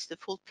always the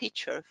full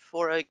picture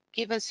for a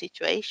given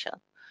situation.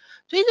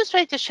 To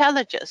illustrate the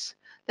challenges,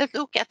 let's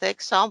look at the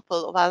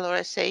example of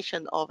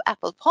valorization of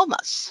apple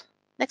pomace.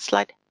 Next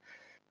slide.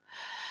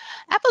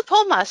 Apple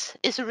pomace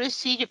is a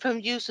residue from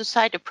use of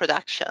cider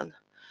production.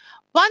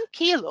 1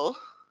 kilo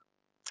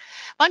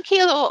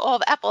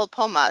of apple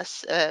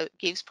pomace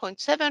gives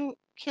 0.7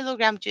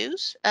 kilogram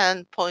juice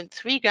and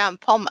 0.3 gram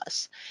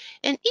pomace.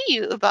 In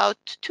EU, about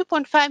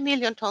 2.5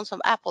 million tons of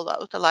apple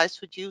are utilized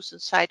for juice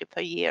and cider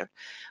per year,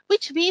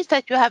 which means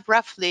that you have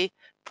roughly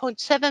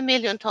 0.7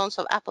 million tons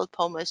of apple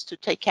pomace to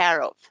take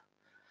care of.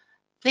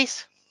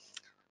 Please.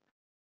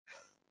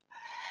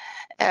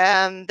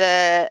 And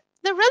the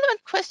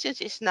relevant question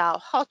is now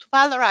how to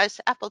valorize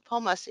apple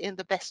pomace in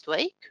the best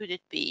way. Could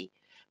it be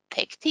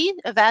pectin,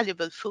 a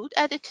valuable food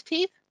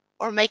additive,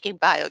 or making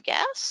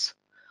biogas,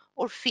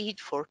 or feed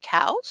for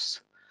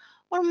cows,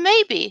 or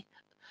maybe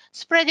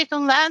spread it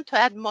on land to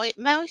add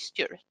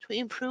moisture to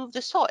improve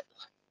the soil?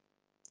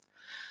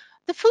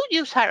 The food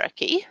use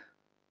hierarchy,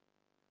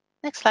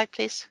 next slide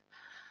please,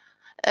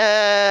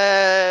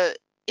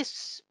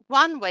 is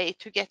one way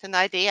to get an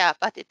idea,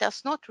 but it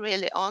does not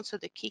really answer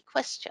the key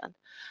question.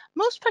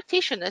 Most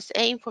practitioners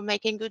aim for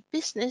making good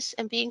business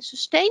and being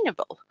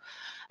sustainable.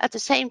 At the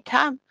same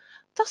time,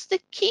 thus the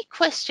key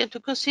question to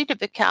consider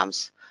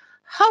becomes,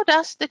 how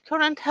does the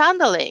current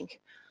handling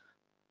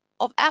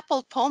of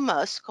apple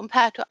pomace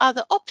compare to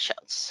other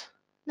options?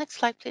 Next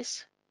slide,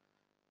 please.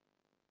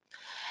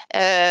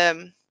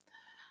 And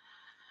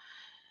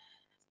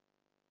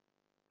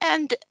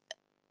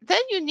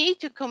then you need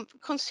to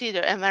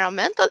consider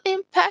environmental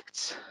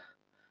impacts,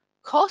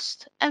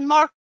 cost, and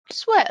market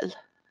as well.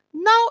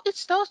 Now it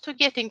starts to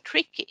getting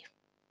tricky.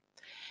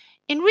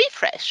 In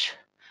Refresh,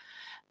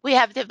 we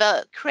have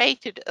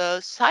created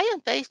a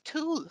science-based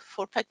tool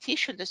for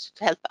practitioners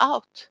to help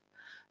out.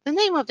 The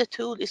name of the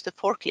tool is the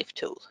forklift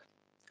tool.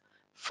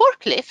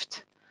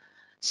 Forklift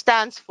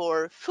stands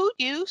for Food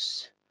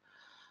Use,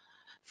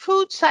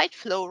 Food Side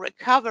Flow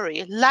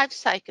Recovery Life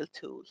Cycle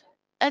Tool,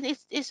 and it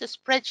is a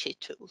spreadsheet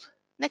tool.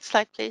 Next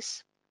slide,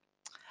 please.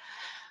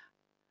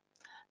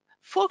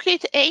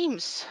 Forklift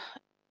aims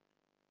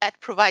at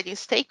providing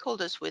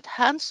stakeholders with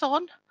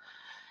hands-on,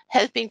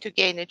 helping to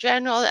gain a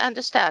general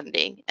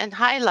understanding and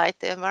highlight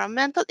the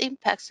environmental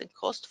impacts and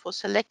cost for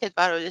selected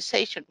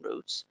valorization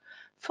routes.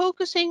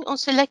 focusing on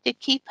selected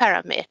key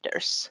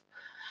parameters.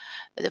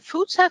 The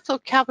food cycle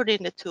covered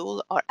in the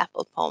tool are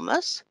apple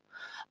pomace,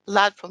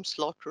 blood from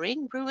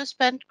slaughtering, brewer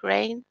spent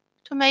grain,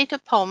 tomato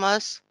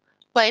pomace,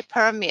 whey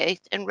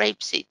permeate, and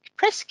rapeseed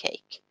press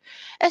cake.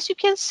 As you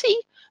can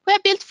see, we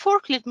have built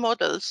forklift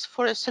models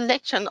for a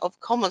selection of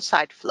common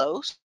side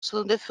flows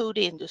in the food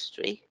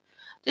industry.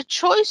 The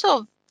choice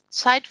of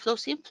side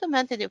flows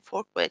implemented in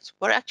forklifts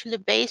were actually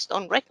based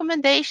on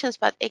recommendations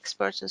by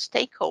experts and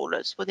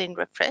stakeholders within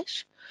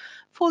Refresh,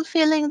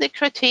 fulfilling the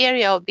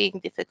criteria of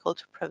being difficult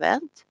to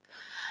prevent,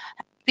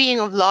 being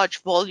of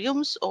large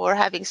volumes or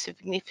having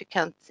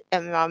significant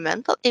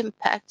environmental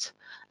impacts,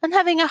 and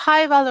having a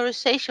high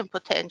valorization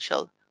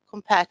potential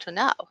compared to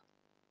now.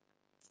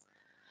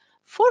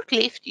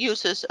 Forklift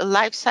uses a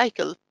life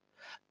cycle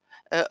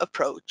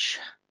approach.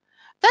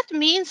 That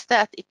means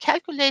that it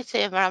calculates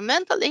the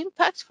environmental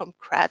impacts from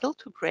cradle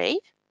to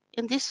grave.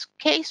 In this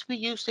case, we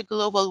use the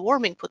global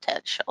warming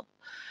potential,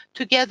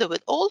 together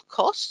with all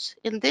costs,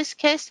 in this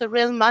case the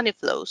real money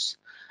flows,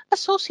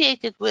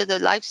 associated with the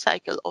life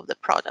cycle of the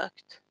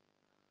product.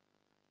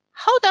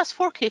 How does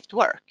forklift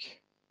work?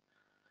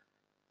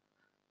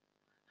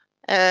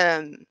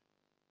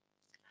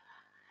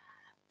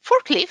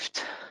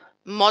 Forklift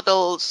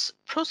models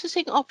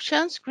processing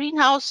options,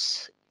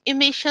 greenhouse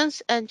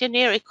emissions, and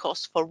generic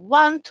costs for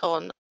 1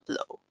 ton of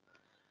flow.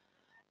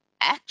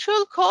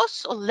 Actual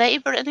costs on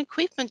labor and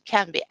equipment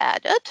can be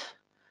added.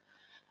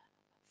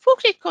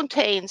 Forklift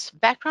contains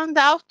background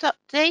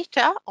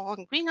data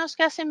on greenhouse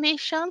gas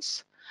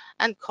emissions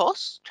and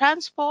costs,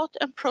 transport,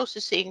 and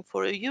processing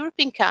for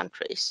European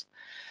countries.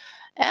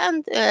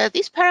 And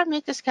these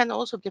parameters can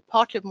also be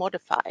partly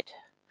modified.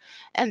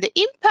 And the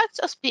impacts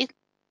are split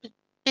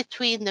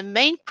between the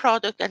main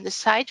product and the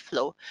side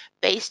flow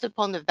based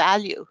upon the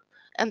value.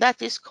 And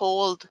that is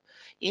called,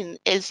 in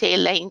LCA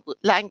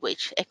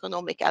language,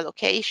 economic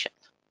allocation.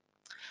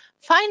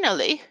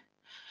 Finally,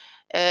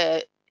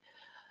 the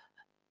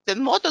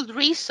modeled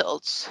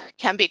results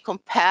can be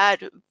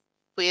compared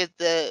with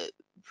the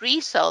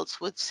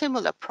results with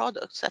similar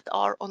products that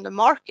are on the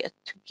market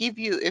to give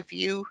you a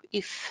view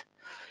if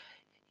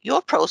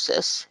your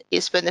process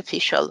is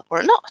beneficial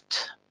or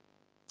not.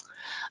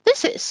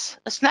 This is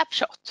a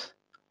snapshot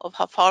of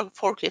how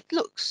forklift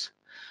looks.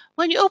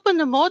 When you open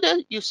the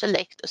model, you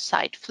select a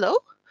side flow,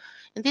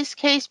 in this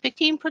case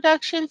protein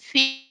production,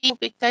 feed,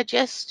 aerobic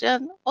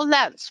digestion, or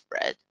land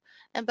spread.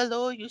 And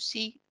below you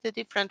see the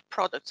different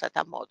products that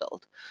are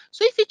modeled.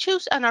 So if you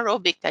choose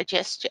anaerobic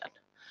digestion,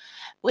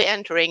 we're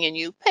entering a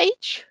new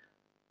page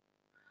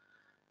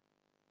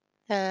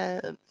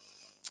that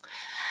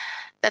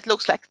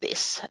looks like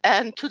this.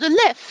 And to the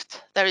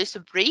left, there is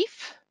a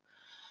brief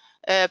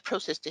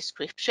process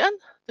description.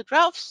 The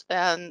graphs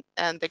and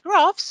the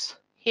graphs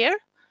here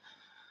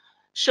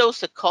shows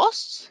the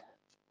costs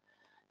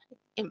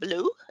in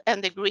blue,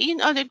 and the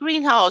green are the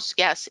greenhouse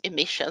gas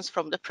emissions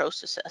from the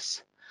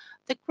processes.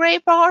 The gray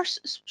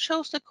bars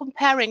shows the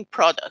comparing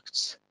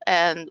products,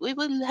 and we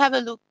will have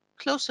a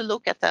closer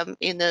look at them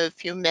in a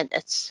few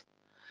minutes.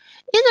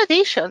 In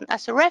addition,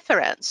 as a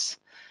reference,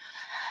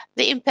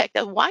 the impact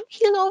of 1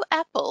 kilo of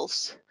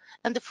apples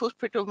and the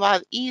footprint of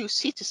one EU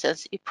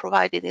citizens is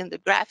provided in the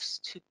graphs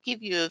to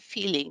give you a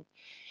feeling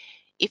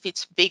if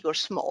it's big or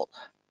small.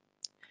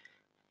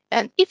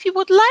 And if you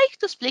would like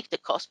to split the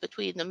cost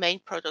between the main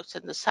products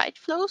and the side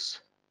flows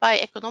by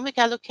economic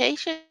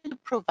allocation, you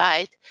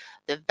provide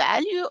the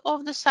value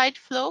of the side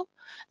flow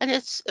and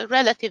its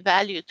relative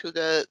value to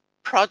the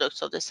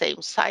products of the same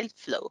side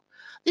flow.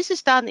 This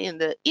is done in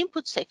the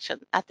input section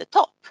at the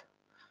top.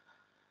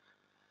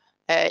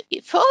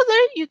 Further,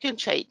 you can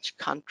change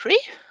country.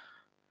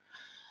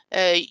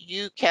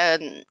 You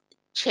can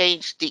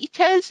change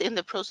details in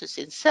the process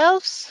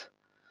itself,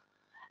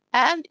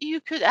 and you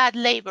could add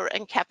labor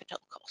and capital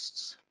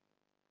costs.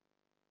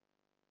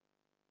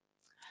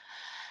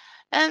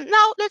 And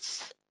now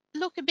let's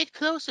look a bit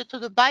closer to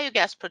the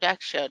biogas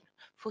production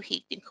for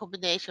heat in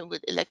combination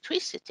with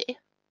electricity.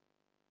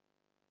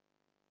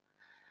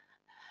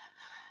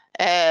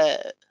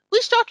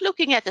 We start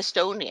looking at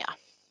Estonia.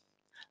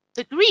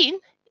 The green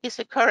is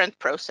the current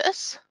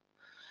process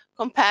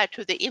compared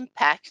to the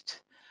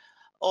impact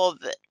of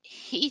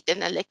heat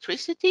and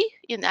electricity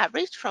in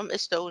average from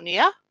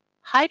Estonia,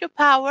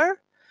 hydropower,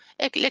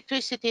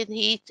 electricity and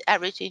heat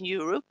average in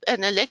Europe,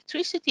 and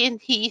electricity and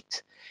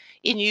heat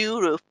in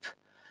Europe,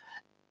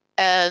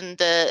 and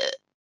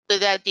with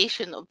the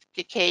addition of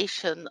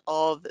application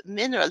of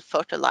mineral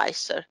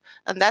fertilizer,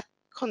 and that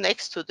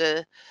connects to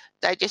the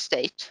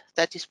digestate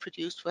that is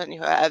produced when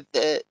you have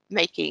the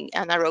making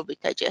anaerobic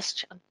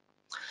digestion.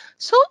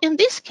 So in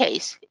this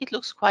case, it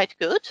looks quite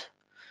good.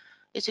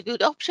 It's a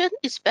good option.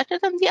 It's better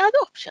than the other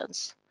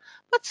options.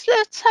 But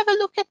let's have a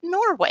look at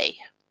Norway.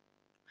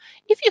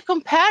 If you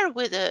compare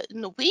with the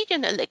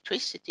Norwegian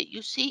electricity,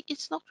 you see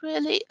it's not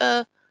really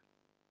a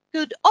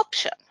good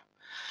option.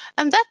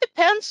 And that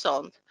depends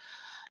on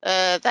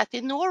that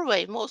in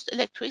Norway, most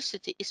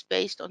electricity is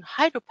based on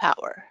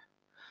hydropower.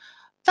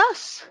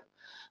 Thus,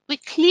 we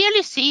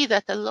clearly see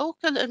that the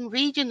local and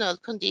regional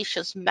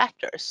conditions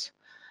matters,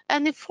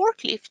 And in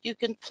forklift, you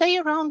can play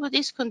around with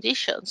these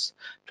conditions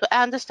to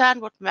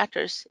understand what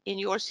matters in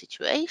your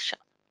situation.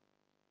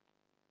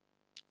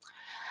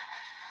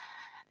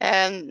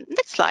 And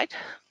next slide.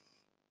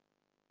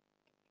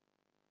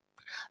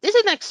 This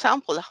is an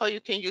example of how you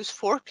can use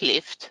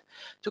forklift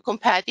to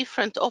compare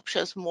different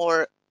options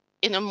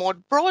in a more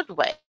broad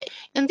way.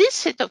 In this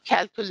set of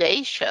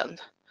calculation,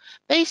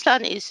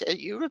 baseline is a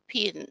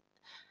European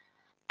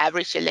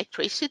average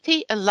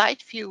electricity and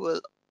light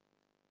fuel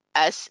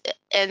as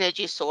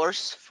energy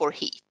source for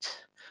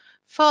heat.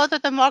 Further,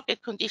 the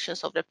market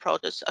conditions of the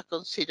products are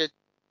considered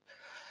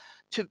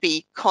to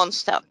be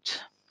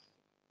constant.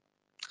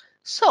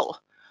 So,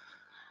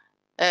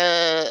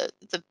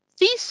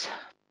 these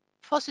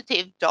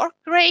positive dark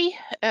gray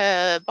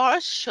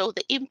bars show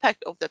the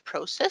impact of the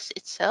process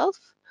itself.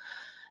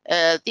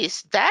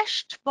 This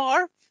dashed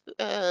bar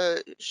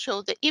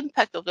show the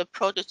impact of the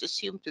product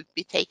assumed to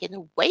be taken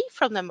away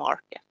from the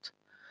market.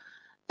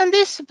 And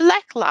this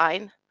black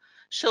line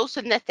shows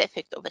the net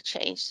effect of a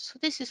change. So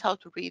this is how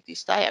to read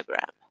this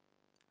diagram.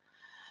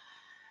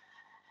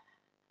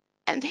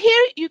 And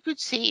here you could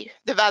see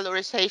the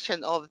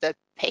valorization of the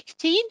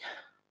pectin.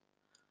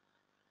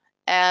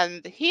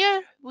 And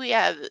here we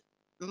have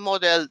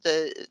modeled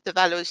the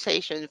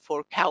valorization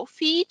for cow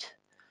feed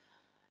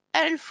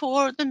and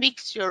for the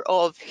mixture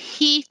of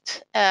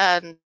heat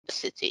and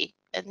density.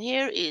 And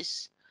here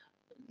is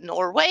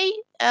Norway,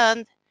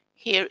 and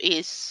here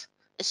is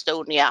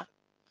Estonia,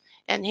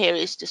 and here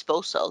is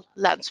disposal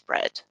land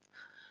spread.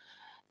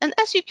 And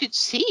as you could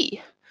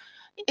see,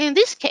 in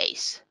this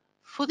case,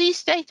 for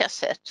this data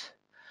set,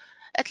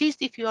 at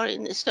least if you are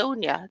in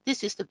Estonia,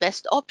 this is the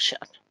best option.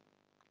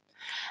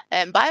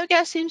 And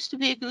biogas seems to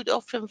be a good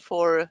option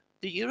for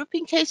the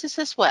European cases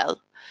as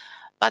well.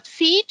 But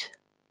feed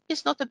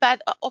is not a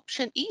bad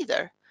option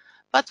either.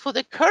 But for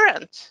the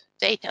current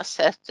data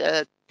set,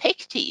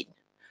 pectin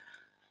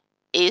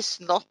is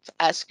not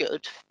as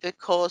good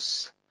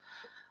because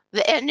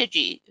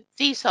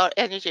these are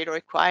energy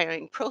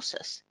requiring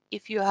process.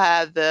 If you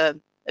have a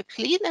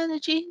clean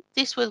energy,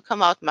 this will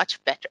come out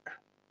much better.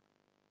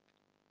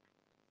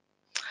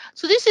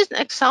 So this is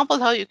an example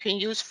how you can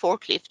use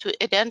forklift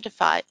to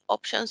identify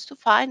options to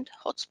find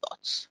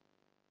hotspots.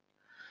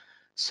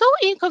 So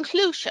in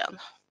conclusion,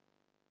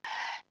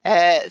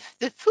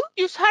 the food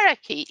use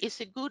hierarchy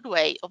is a good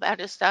way of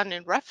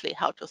understanding roughly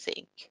how to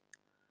think.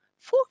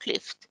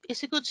 Forklift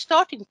is a good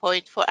starting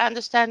point for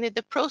understanding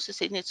the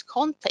process in its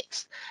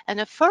context and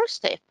a first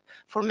step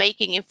for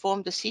making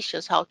informed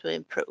decisions how to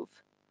improve.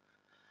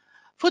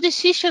 For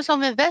decisions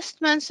on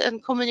investments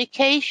and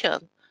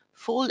communication,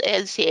 full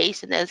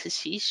LCAs and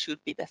LCCs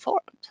should be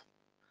performed,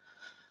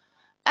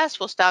 as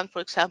was done, for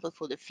example,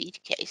 for the feed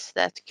case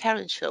that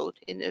Karin showed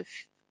in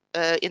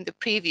the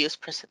previous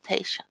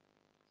presentation.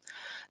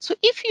 So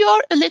if you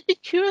are a little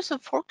bit curious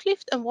of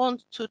forklift and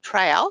want to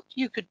try out,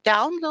 you could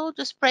download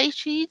the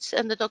spreadsheets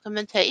and the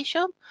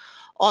documentation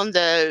on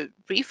the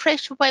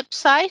Refresh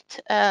website,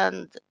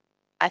 and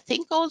I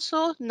think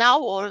also now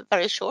or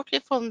very shortly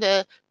from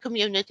the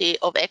community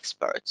of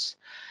experts.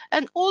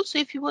 And also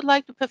if you would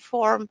like to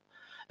perform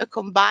a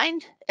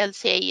combined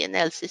LCA and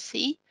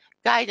LCC,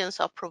 guidance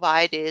are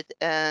provided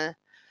as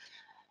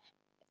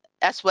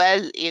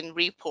well in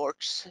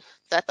reports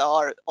that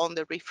are on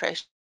the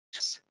Refresh.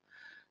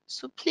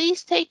 So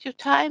please take your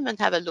time and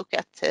have a look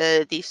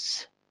at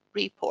these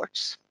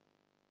reports.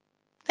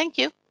 Thank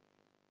you.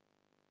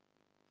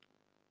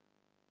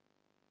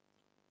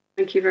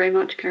 Thank you very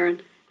much,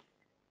 Karin.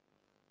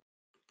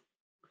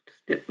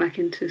 Step back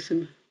into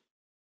some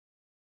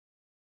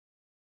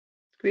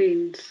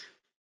screens.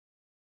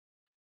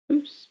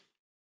 Oops.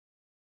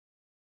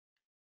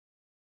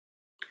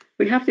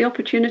 We have the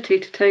opportunity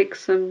to take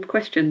some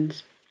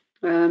questions,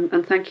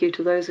 and thank you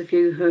to those of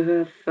you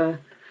who have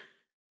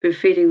been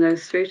feeding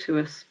those through to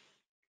us.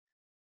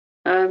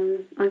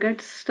 I'm going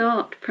to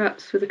start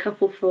perhaps with a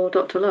couple for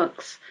Dr.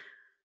 Luyckx.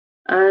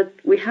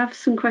 We have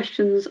some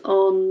questions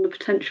on the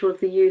potential of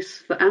the use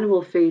for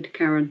animal feed,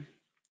 Karin.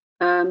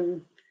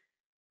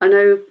 I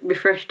know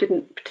Refresh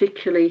didn't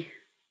particularly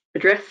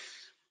address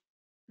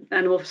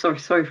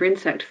for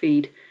insect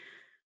feed,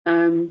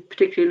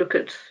 particularly look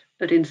at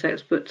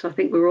insects, but I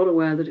think we're all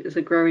aware that it is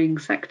a growing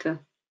sector.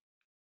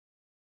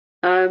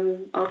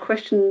 Our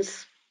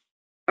questions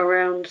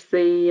around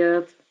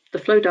the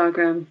flow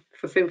diagram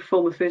for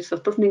former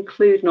foodstuff doesn't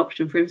include an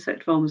option for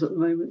insect farmers at the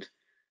moment.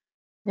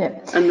 Yeah.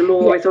 And the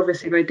law is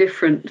obviously very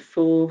different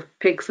for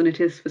pigs than it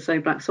is for, say,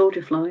 black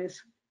soldier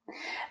flies.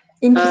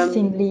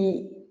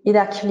 Interestingly, it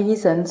actually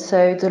isn't.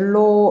 So the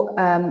law,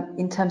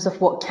 in terms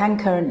of what can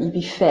currently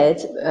be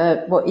fed,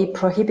 what it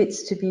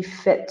prohibits to be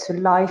fed to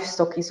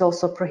livestock is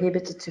also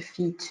prohibited to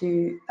feed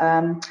to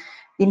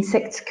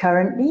insects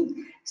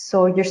currently.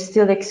 So you're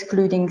still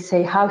excluding,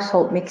 say,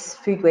 household mixed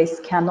food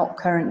waste cannot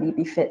currently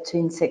be fed to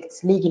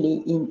insects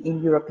legally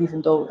in Europe,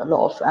 even though a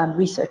lot of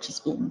research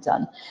is being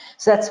done.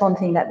 So that's one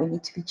thing that we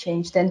need to be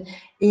changed. And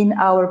in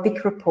our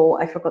big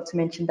report, I forgot to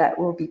mention that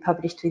will be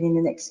published within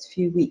the next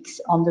few weeks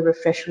on the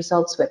Refresh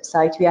Results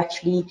website. We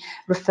actually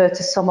refer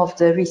to some of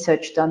the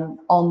research done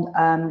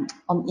on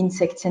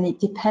insects, and it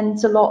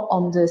depends a lot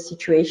on the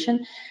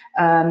situation.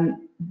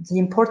 The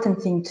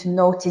important thing to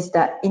note is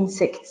that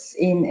insects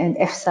and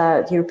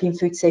EFSA, the European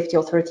Food Safety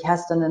Authority,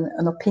 has done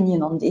an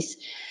opinion on this.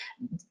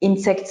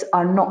 Insects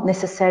are not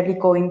necessarily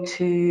going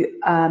to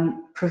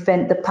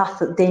prevent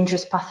the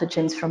dangerous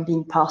pathogens from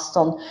being passed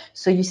on.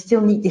 So you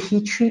still need the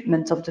heat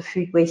treatment of the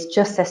food waste,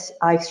 just as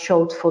I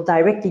showed for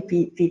directly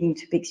feeding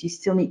to pigs. You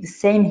still need the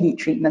same heat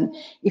treatment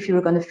if you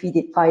were going to feed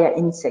it via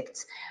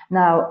insects.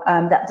 Now,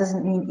 that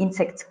doesn't mean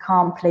insects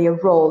can't play a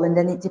role, and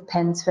then it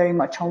depends very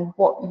much on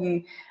what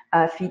you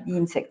feed the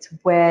insects,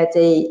 where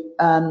they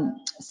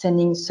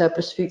sending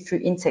surplus food through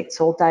insects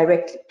or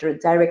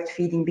direct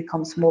feeding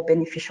becomes more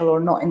beneficial or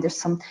not. And there's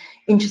some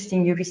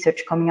interesting new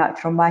research coming out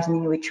from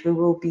Wageningen, which we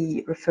will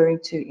be referring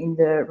to in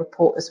the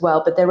report as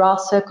well. But there are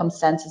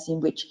circumstances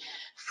in which,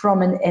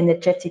 from an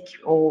energetic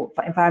or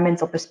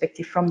environmental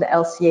perspective, from the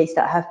LCAs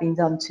that have been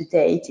done to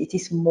date, it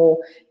is more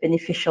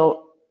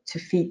beneficial to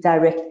feed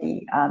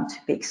directly to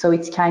pigs. So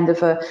it's kind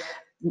of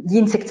the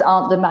insects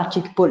aren't the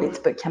magic bullet,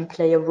 but can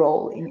play a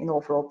role in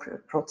overall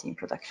protein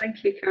production.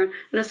 Thank you, Karin.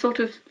 And a sort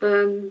of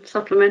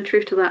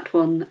supplementary to that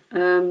one,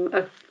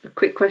 a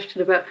quick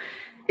question about,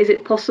 is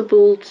it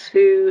possible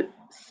to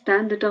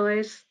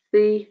standardize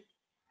the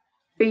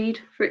feed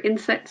for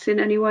insects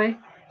in any way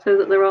so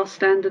that there are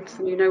standards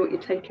and you know what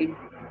you're taking?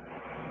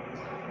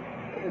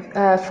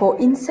 For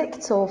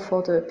insects or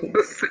for the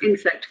pigs? For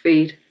insect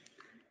feed.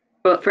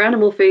 But for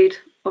animal feed,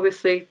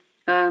 obviously,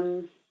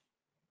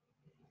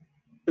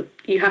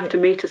 you have to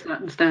meet a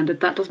certain standard.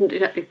 That doesn't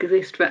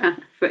exist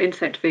for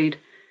insect feed.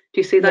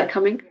 Do you see that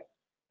coming?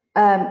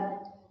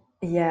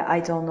 Yeah, I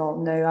don't know.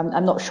 No,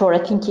 I'm not sure. I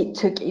think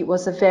it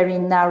was a very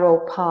narrow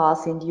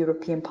path in the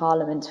European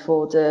Parliament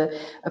for the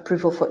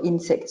approval for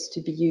insects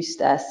to be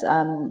used as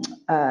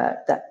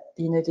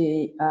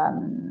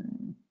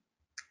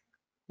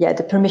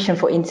the permission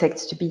for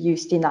insects to be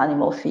used in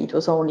animal feed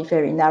was only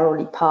very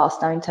narrowly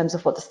passed. Now, in terms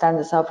of what the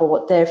standards are for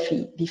what their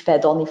feed be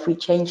fed on, if we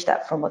change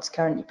that from what's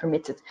currently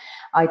permitted,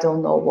 I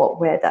don't know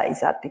where that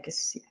is at,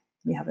 because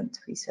we haven't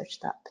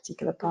researched that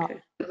particular part.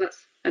 Okay, so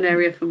that's an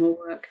area for more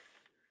work.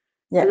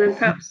 Yeah. And then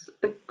perhaps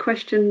a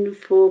question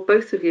for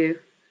both of you,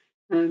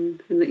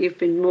 and that you've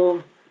been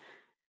more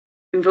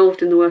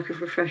involved in the work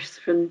of Refresh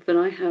than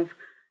I have.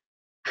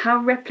 How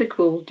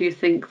replicable do you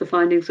think the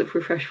findings of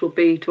Refresh will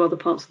be to other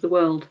parts of the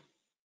world?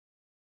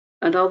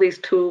 And are these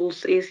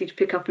tools easy to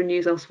pick up and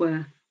use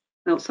elsewhere,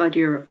 outside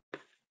Europe?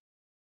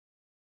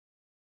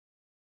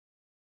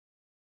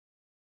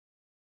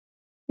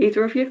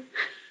 Either of you?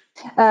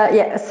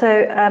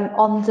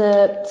 On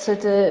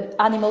the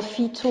animal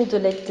feed tool, the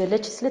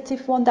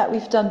legislative one that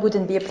we've done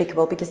wouldn't be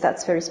applicable, because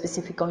that's very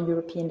specific on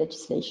European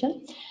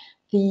legislation.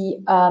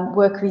 The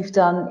work we've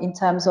done in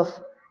terms of,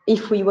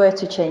 if we were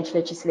to change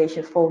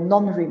legislation for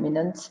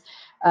non-ruminant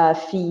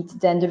feed,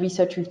 then the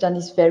research we've done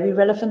is very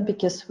relevant,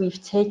 because we've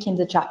taken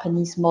the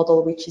Japanese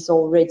model, which is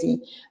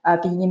already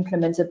being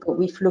implemented, but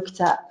we've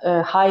looked at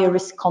a higher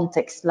risk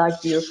context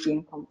like the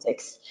European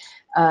context.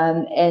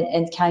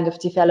 And kind of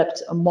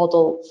developed a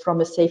model from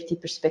a safety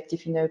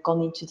perspective,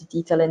 gone into the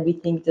detail. And we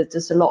think that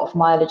there's a lot of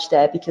mileage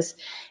there, because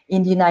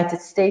in the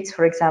United States,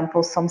 for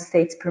example, some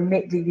states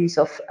permit the use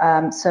of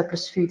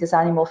surplus food as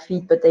animal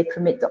feed, but they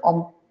permit the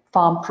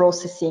on-farm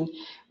processing,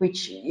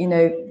 which,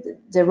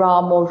 there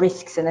are more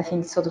risks. And I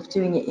think sort of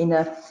doing it in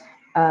a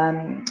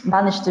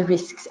manage the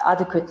risks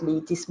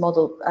adequately, this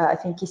model I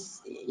think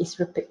is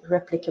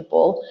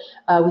replicable.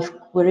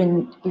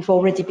 We've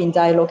already been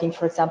dialoguing,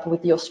 for example,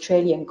 with the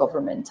Australian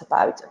government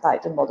about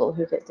the model.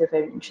 They're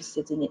very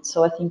interested in it.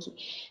 So I think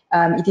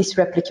it is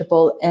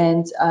replicable.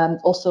 And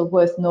also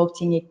worth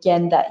noting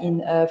again that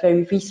in a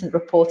very recent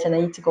report, and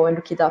I need to go and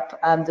look it up,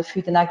 the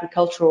Food and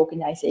Agriculture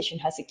Organization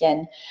has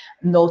again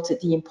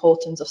noted the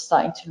importance of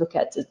starting to look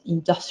at the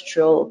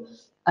industrial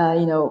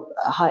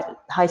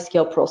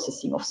high-scale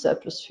processing of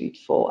surplus food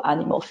for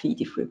animal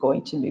feed if we're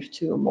going to move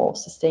to a more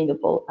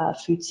sustainable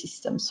food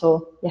system.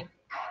 So, yeah,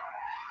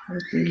 that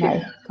would be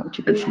my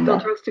contribution. And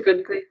Dr.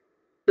 Östergren,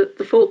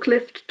 the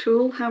forklift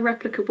tool, how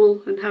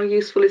replicable and how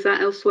useful is that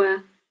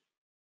elsewhere?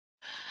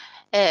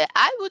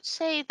 I would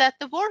say that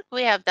the work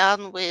we have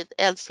done with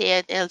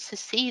LCA and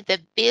LCC, they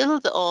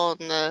build on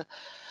the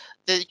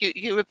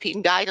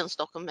European guidance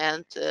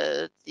document,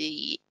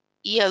 the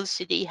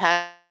ELCD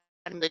has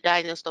the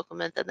guidance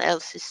document and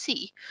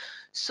LCC.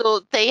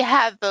 So they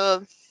have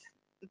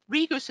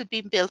rigorously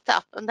been built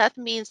up, and that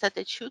means that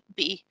it should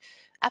be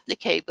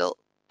applicable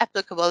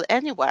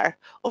anywhere.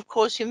 Of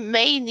course, you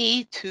may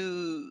need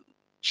to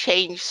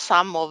change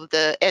some of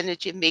the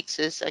energy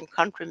mixes and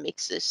country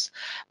mixes,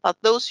 but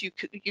those you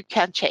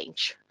can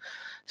change.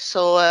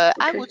 So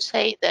I would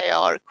say they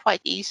are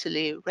quite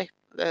easily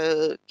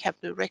can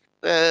be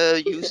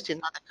used in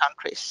other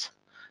countries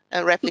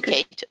and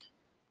replicated.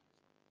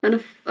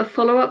 And a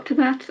follow-up to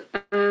that,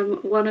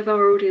 one of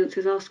our audience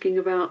is asking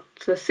about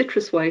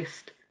citrus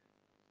waste.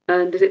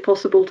 And is it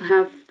possible to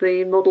have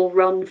the model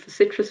run for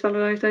citrus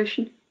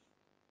valorization?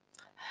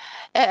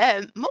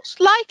 Most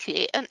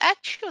likely, and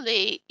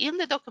actually in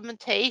the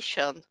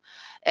documentation,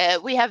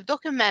 we have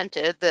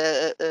documented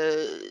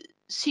the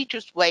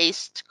citrus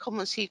waste,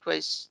 common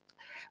citrus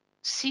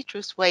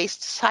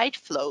waste side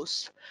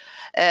flows.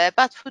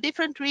 But for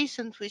different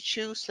reasons, we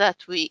choose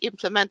that we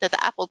implemented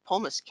the apple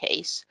pomace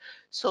case.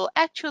 So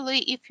actually,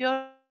 if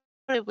you're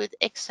with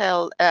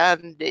Excel,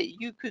 and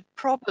you could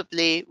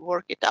probably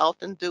work it out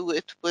and do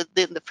it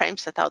within the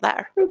frames that are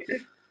there.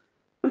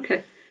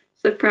 Okay.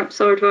 So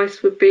perhaps our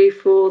advice would be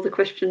for the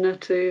questioner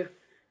to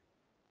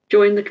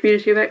join the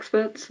community of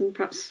experts and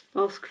perhaps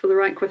ask for the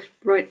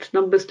right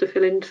numbers to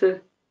fill in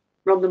to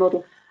run the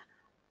model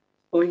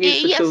or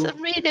use the tool. And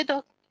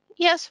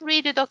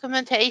read the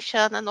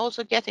documentation and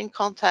also get in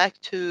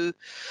contact to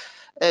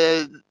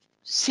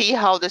see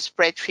how the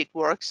spreadsheet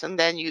works, and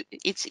then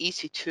it's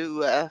easy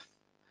to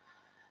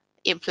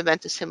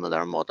implement a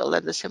similar model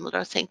and a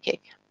similar thinking.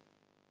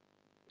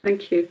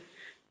 Thank you.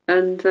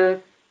 And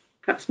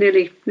perhaps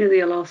nearly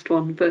a last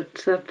one, but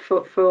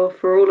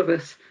for all of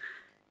us,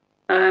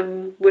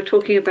 we're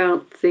talking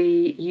about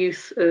the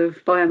use of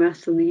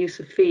biomass and the use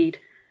of feed.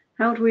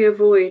 How do we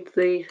avoid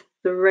the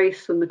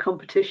race and the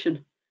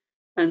competition?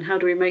 And how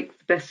do we make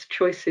the best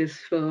choices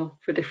for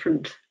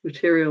different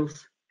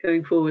materials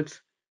going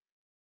forwards?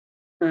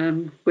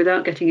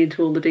 Without getting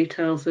into all the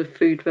details of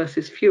food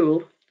versus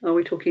fuel, are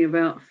we talking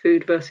about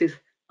food versus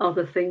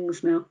other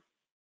things now?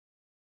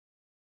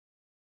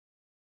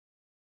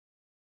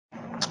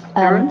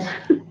 Karin?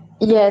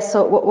 Yeah,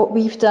 so what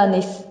we've done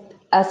is,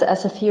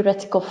 as a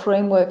theoretical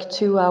framework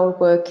to our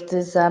work,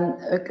 there's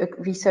a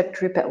research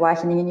group at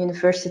Wageningen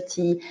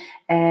University,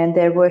 and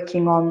they're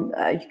working on,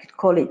 you could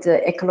call it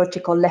the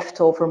ecological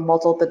leftover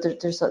model, but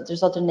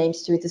there's other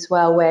names to it as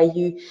well, where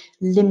you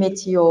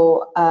limit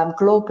your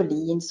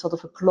globally in sort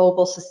of a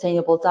global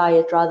sustainable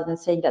diet, rather than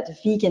saying that the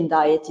vegan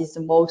diet is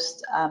the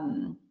most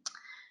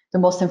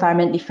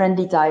environmentally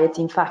friendly diet.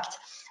 In fact,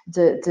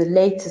 the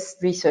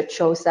latest research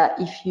shows that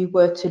if you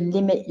were to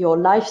limit your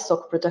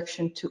livestock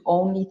production to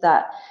only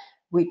that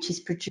which is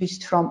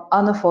produced from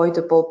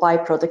unavoidable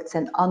byproducts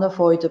and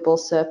unavoidable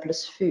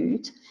surplus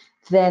food,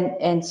 then,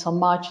 and some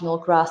marginal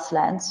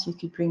grasslands you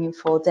could bring in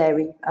for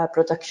dairy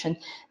production,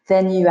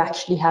 then you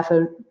actually have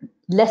a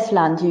less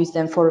land use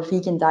than for a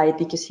vegan diet,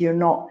 because you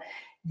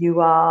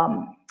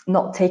are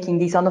not taking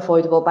these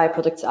unavoidable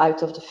byproducts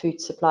out of the food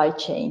supply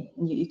chain,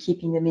 and you're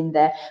keeping them in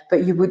there.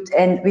 But you would,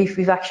 and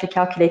we've actually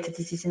calculated,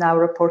 this is in our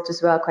report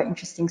as well, quite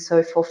interesting.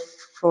 So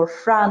for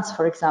France,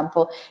 for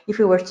example, if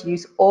we were to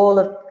use all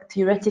of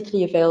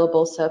theoretically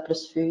available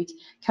surplus food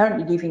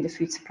currently leaving the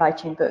food supply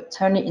chain, but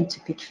turn it into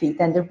pig feed,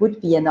 then there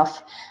would be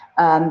enough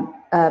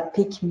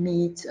pig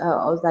meat,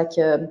 or like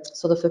a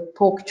sort of a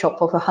pork chop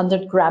of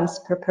 100 grams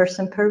per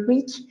person per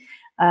week.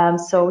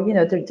 So, you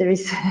know, there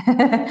is,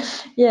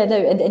 yeah, no,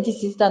 and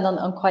this is done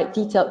on quite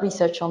detailed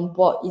research on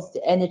what is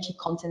the energy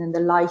content and the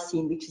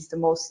lysine, which is the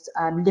most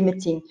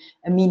limiting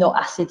amino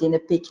acid in a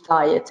pig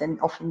diet and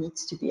often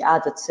needs to be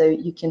added. So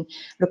you can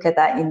look at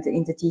that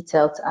in the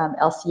detailed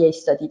LCA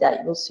study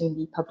that will soon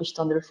be published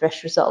on the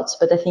Refresh results.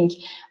 But I think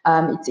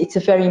it's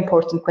a very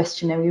important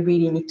question, and we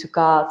really need to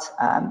guard,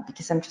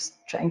 because I'm just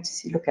trying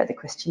to look at the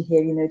question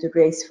here, you know, the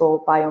race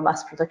for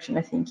biomass production,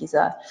 I think, is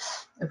a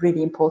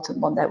really important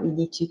one that we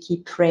need to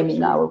keep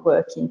framing our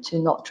work into,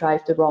 not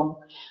drive the wrong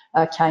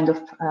kind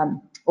of,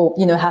 or,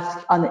 you know,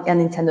 have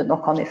unintended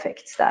knock-on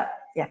effects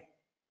that, yeah.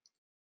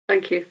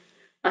 Thank you.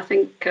 I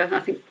think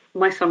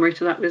my summary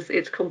to that was,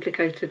 it's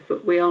complicated,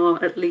 but we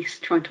are at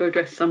least trying to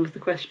address some of the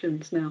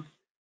questions now.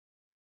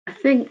 I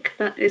think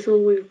that is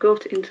all we've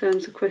got in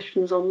terms of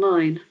questions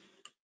online.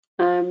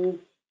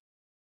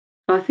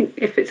 I think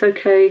if it's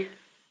okay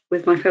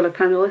with my fellow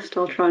panelists,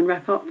 I'll try and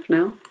wrap up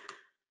now.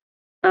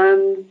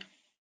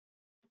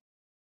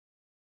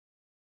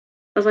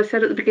 As I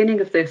said at the beginning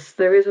of this,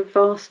 there is a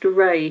vast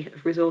array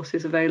of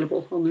resources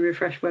available on the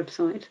Refresh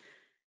website.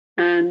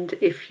 And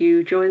if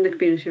you join the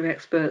community of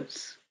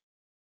experts,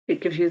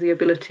 it gives you the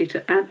ability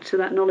to add to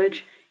that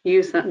knowledge,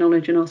 use that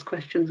knowledge, and ask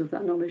questions of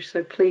that knowledge.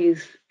 So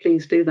please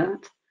do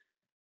that.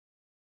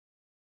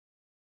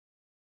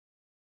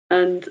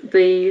 And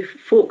the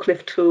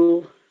forklift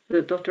tool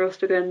that Dr.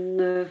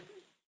 Östergren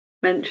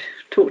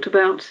talked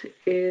about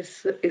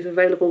is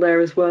available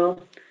there as well.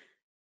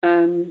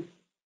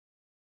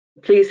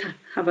 Please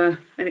have an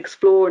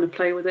explore and a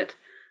play with it.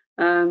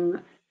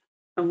 And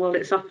while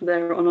it's up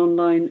there on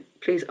online,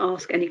 please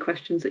ask any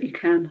questions that you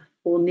can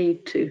or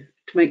need to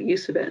make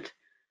use of it.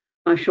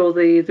 I'm sure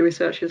the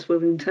researchers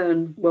will in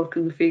turn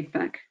welcome the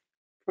feedback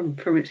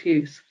from its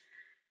use.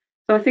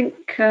 So I think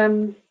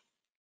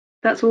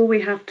that's all we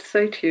have to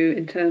say to you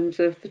in terms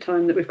of the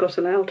time that we've got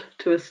allowed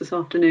to us this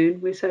afternoon.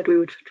 We said we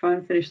would try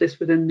and finish this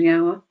within the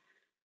hour.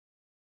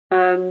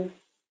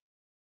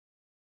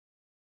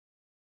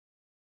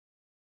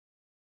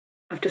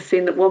 I've just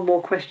seen that one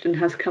more question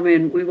has come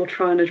in. We will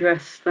try and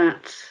address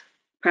that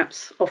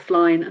perhaps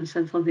offline and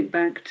send something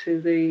back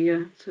to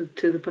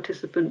the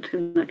participant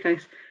in that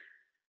case.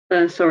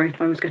 Sorry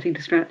if I was getting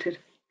distracted.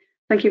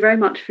 Thank you very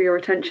much for your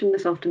attention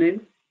this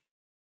afternoon.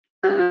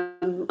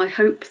 I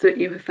hope that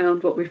you have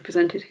found what we've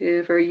presented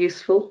here very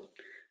useful.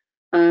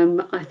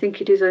 I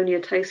think it is only a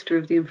taster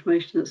of the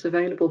information that's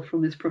available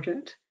from this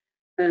project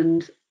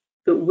and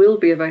that will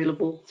be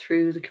available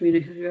through the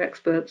community of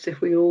experts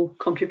if we all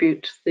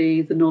contribute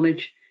the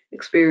knowledge,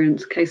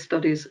 experience, case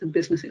studies and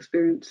business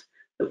experience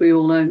that we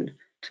all own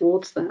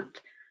towards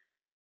that.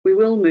 We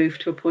will move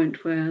to a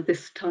point where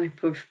this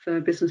type of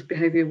business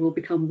behaviour will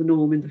become the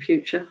norm in the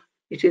future.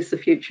 It is the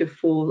future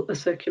for a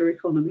circular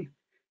economy.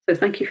 So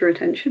thank you for your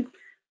attention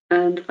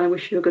and I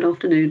wish you a good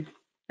afternoon.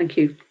 Thank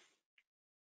you.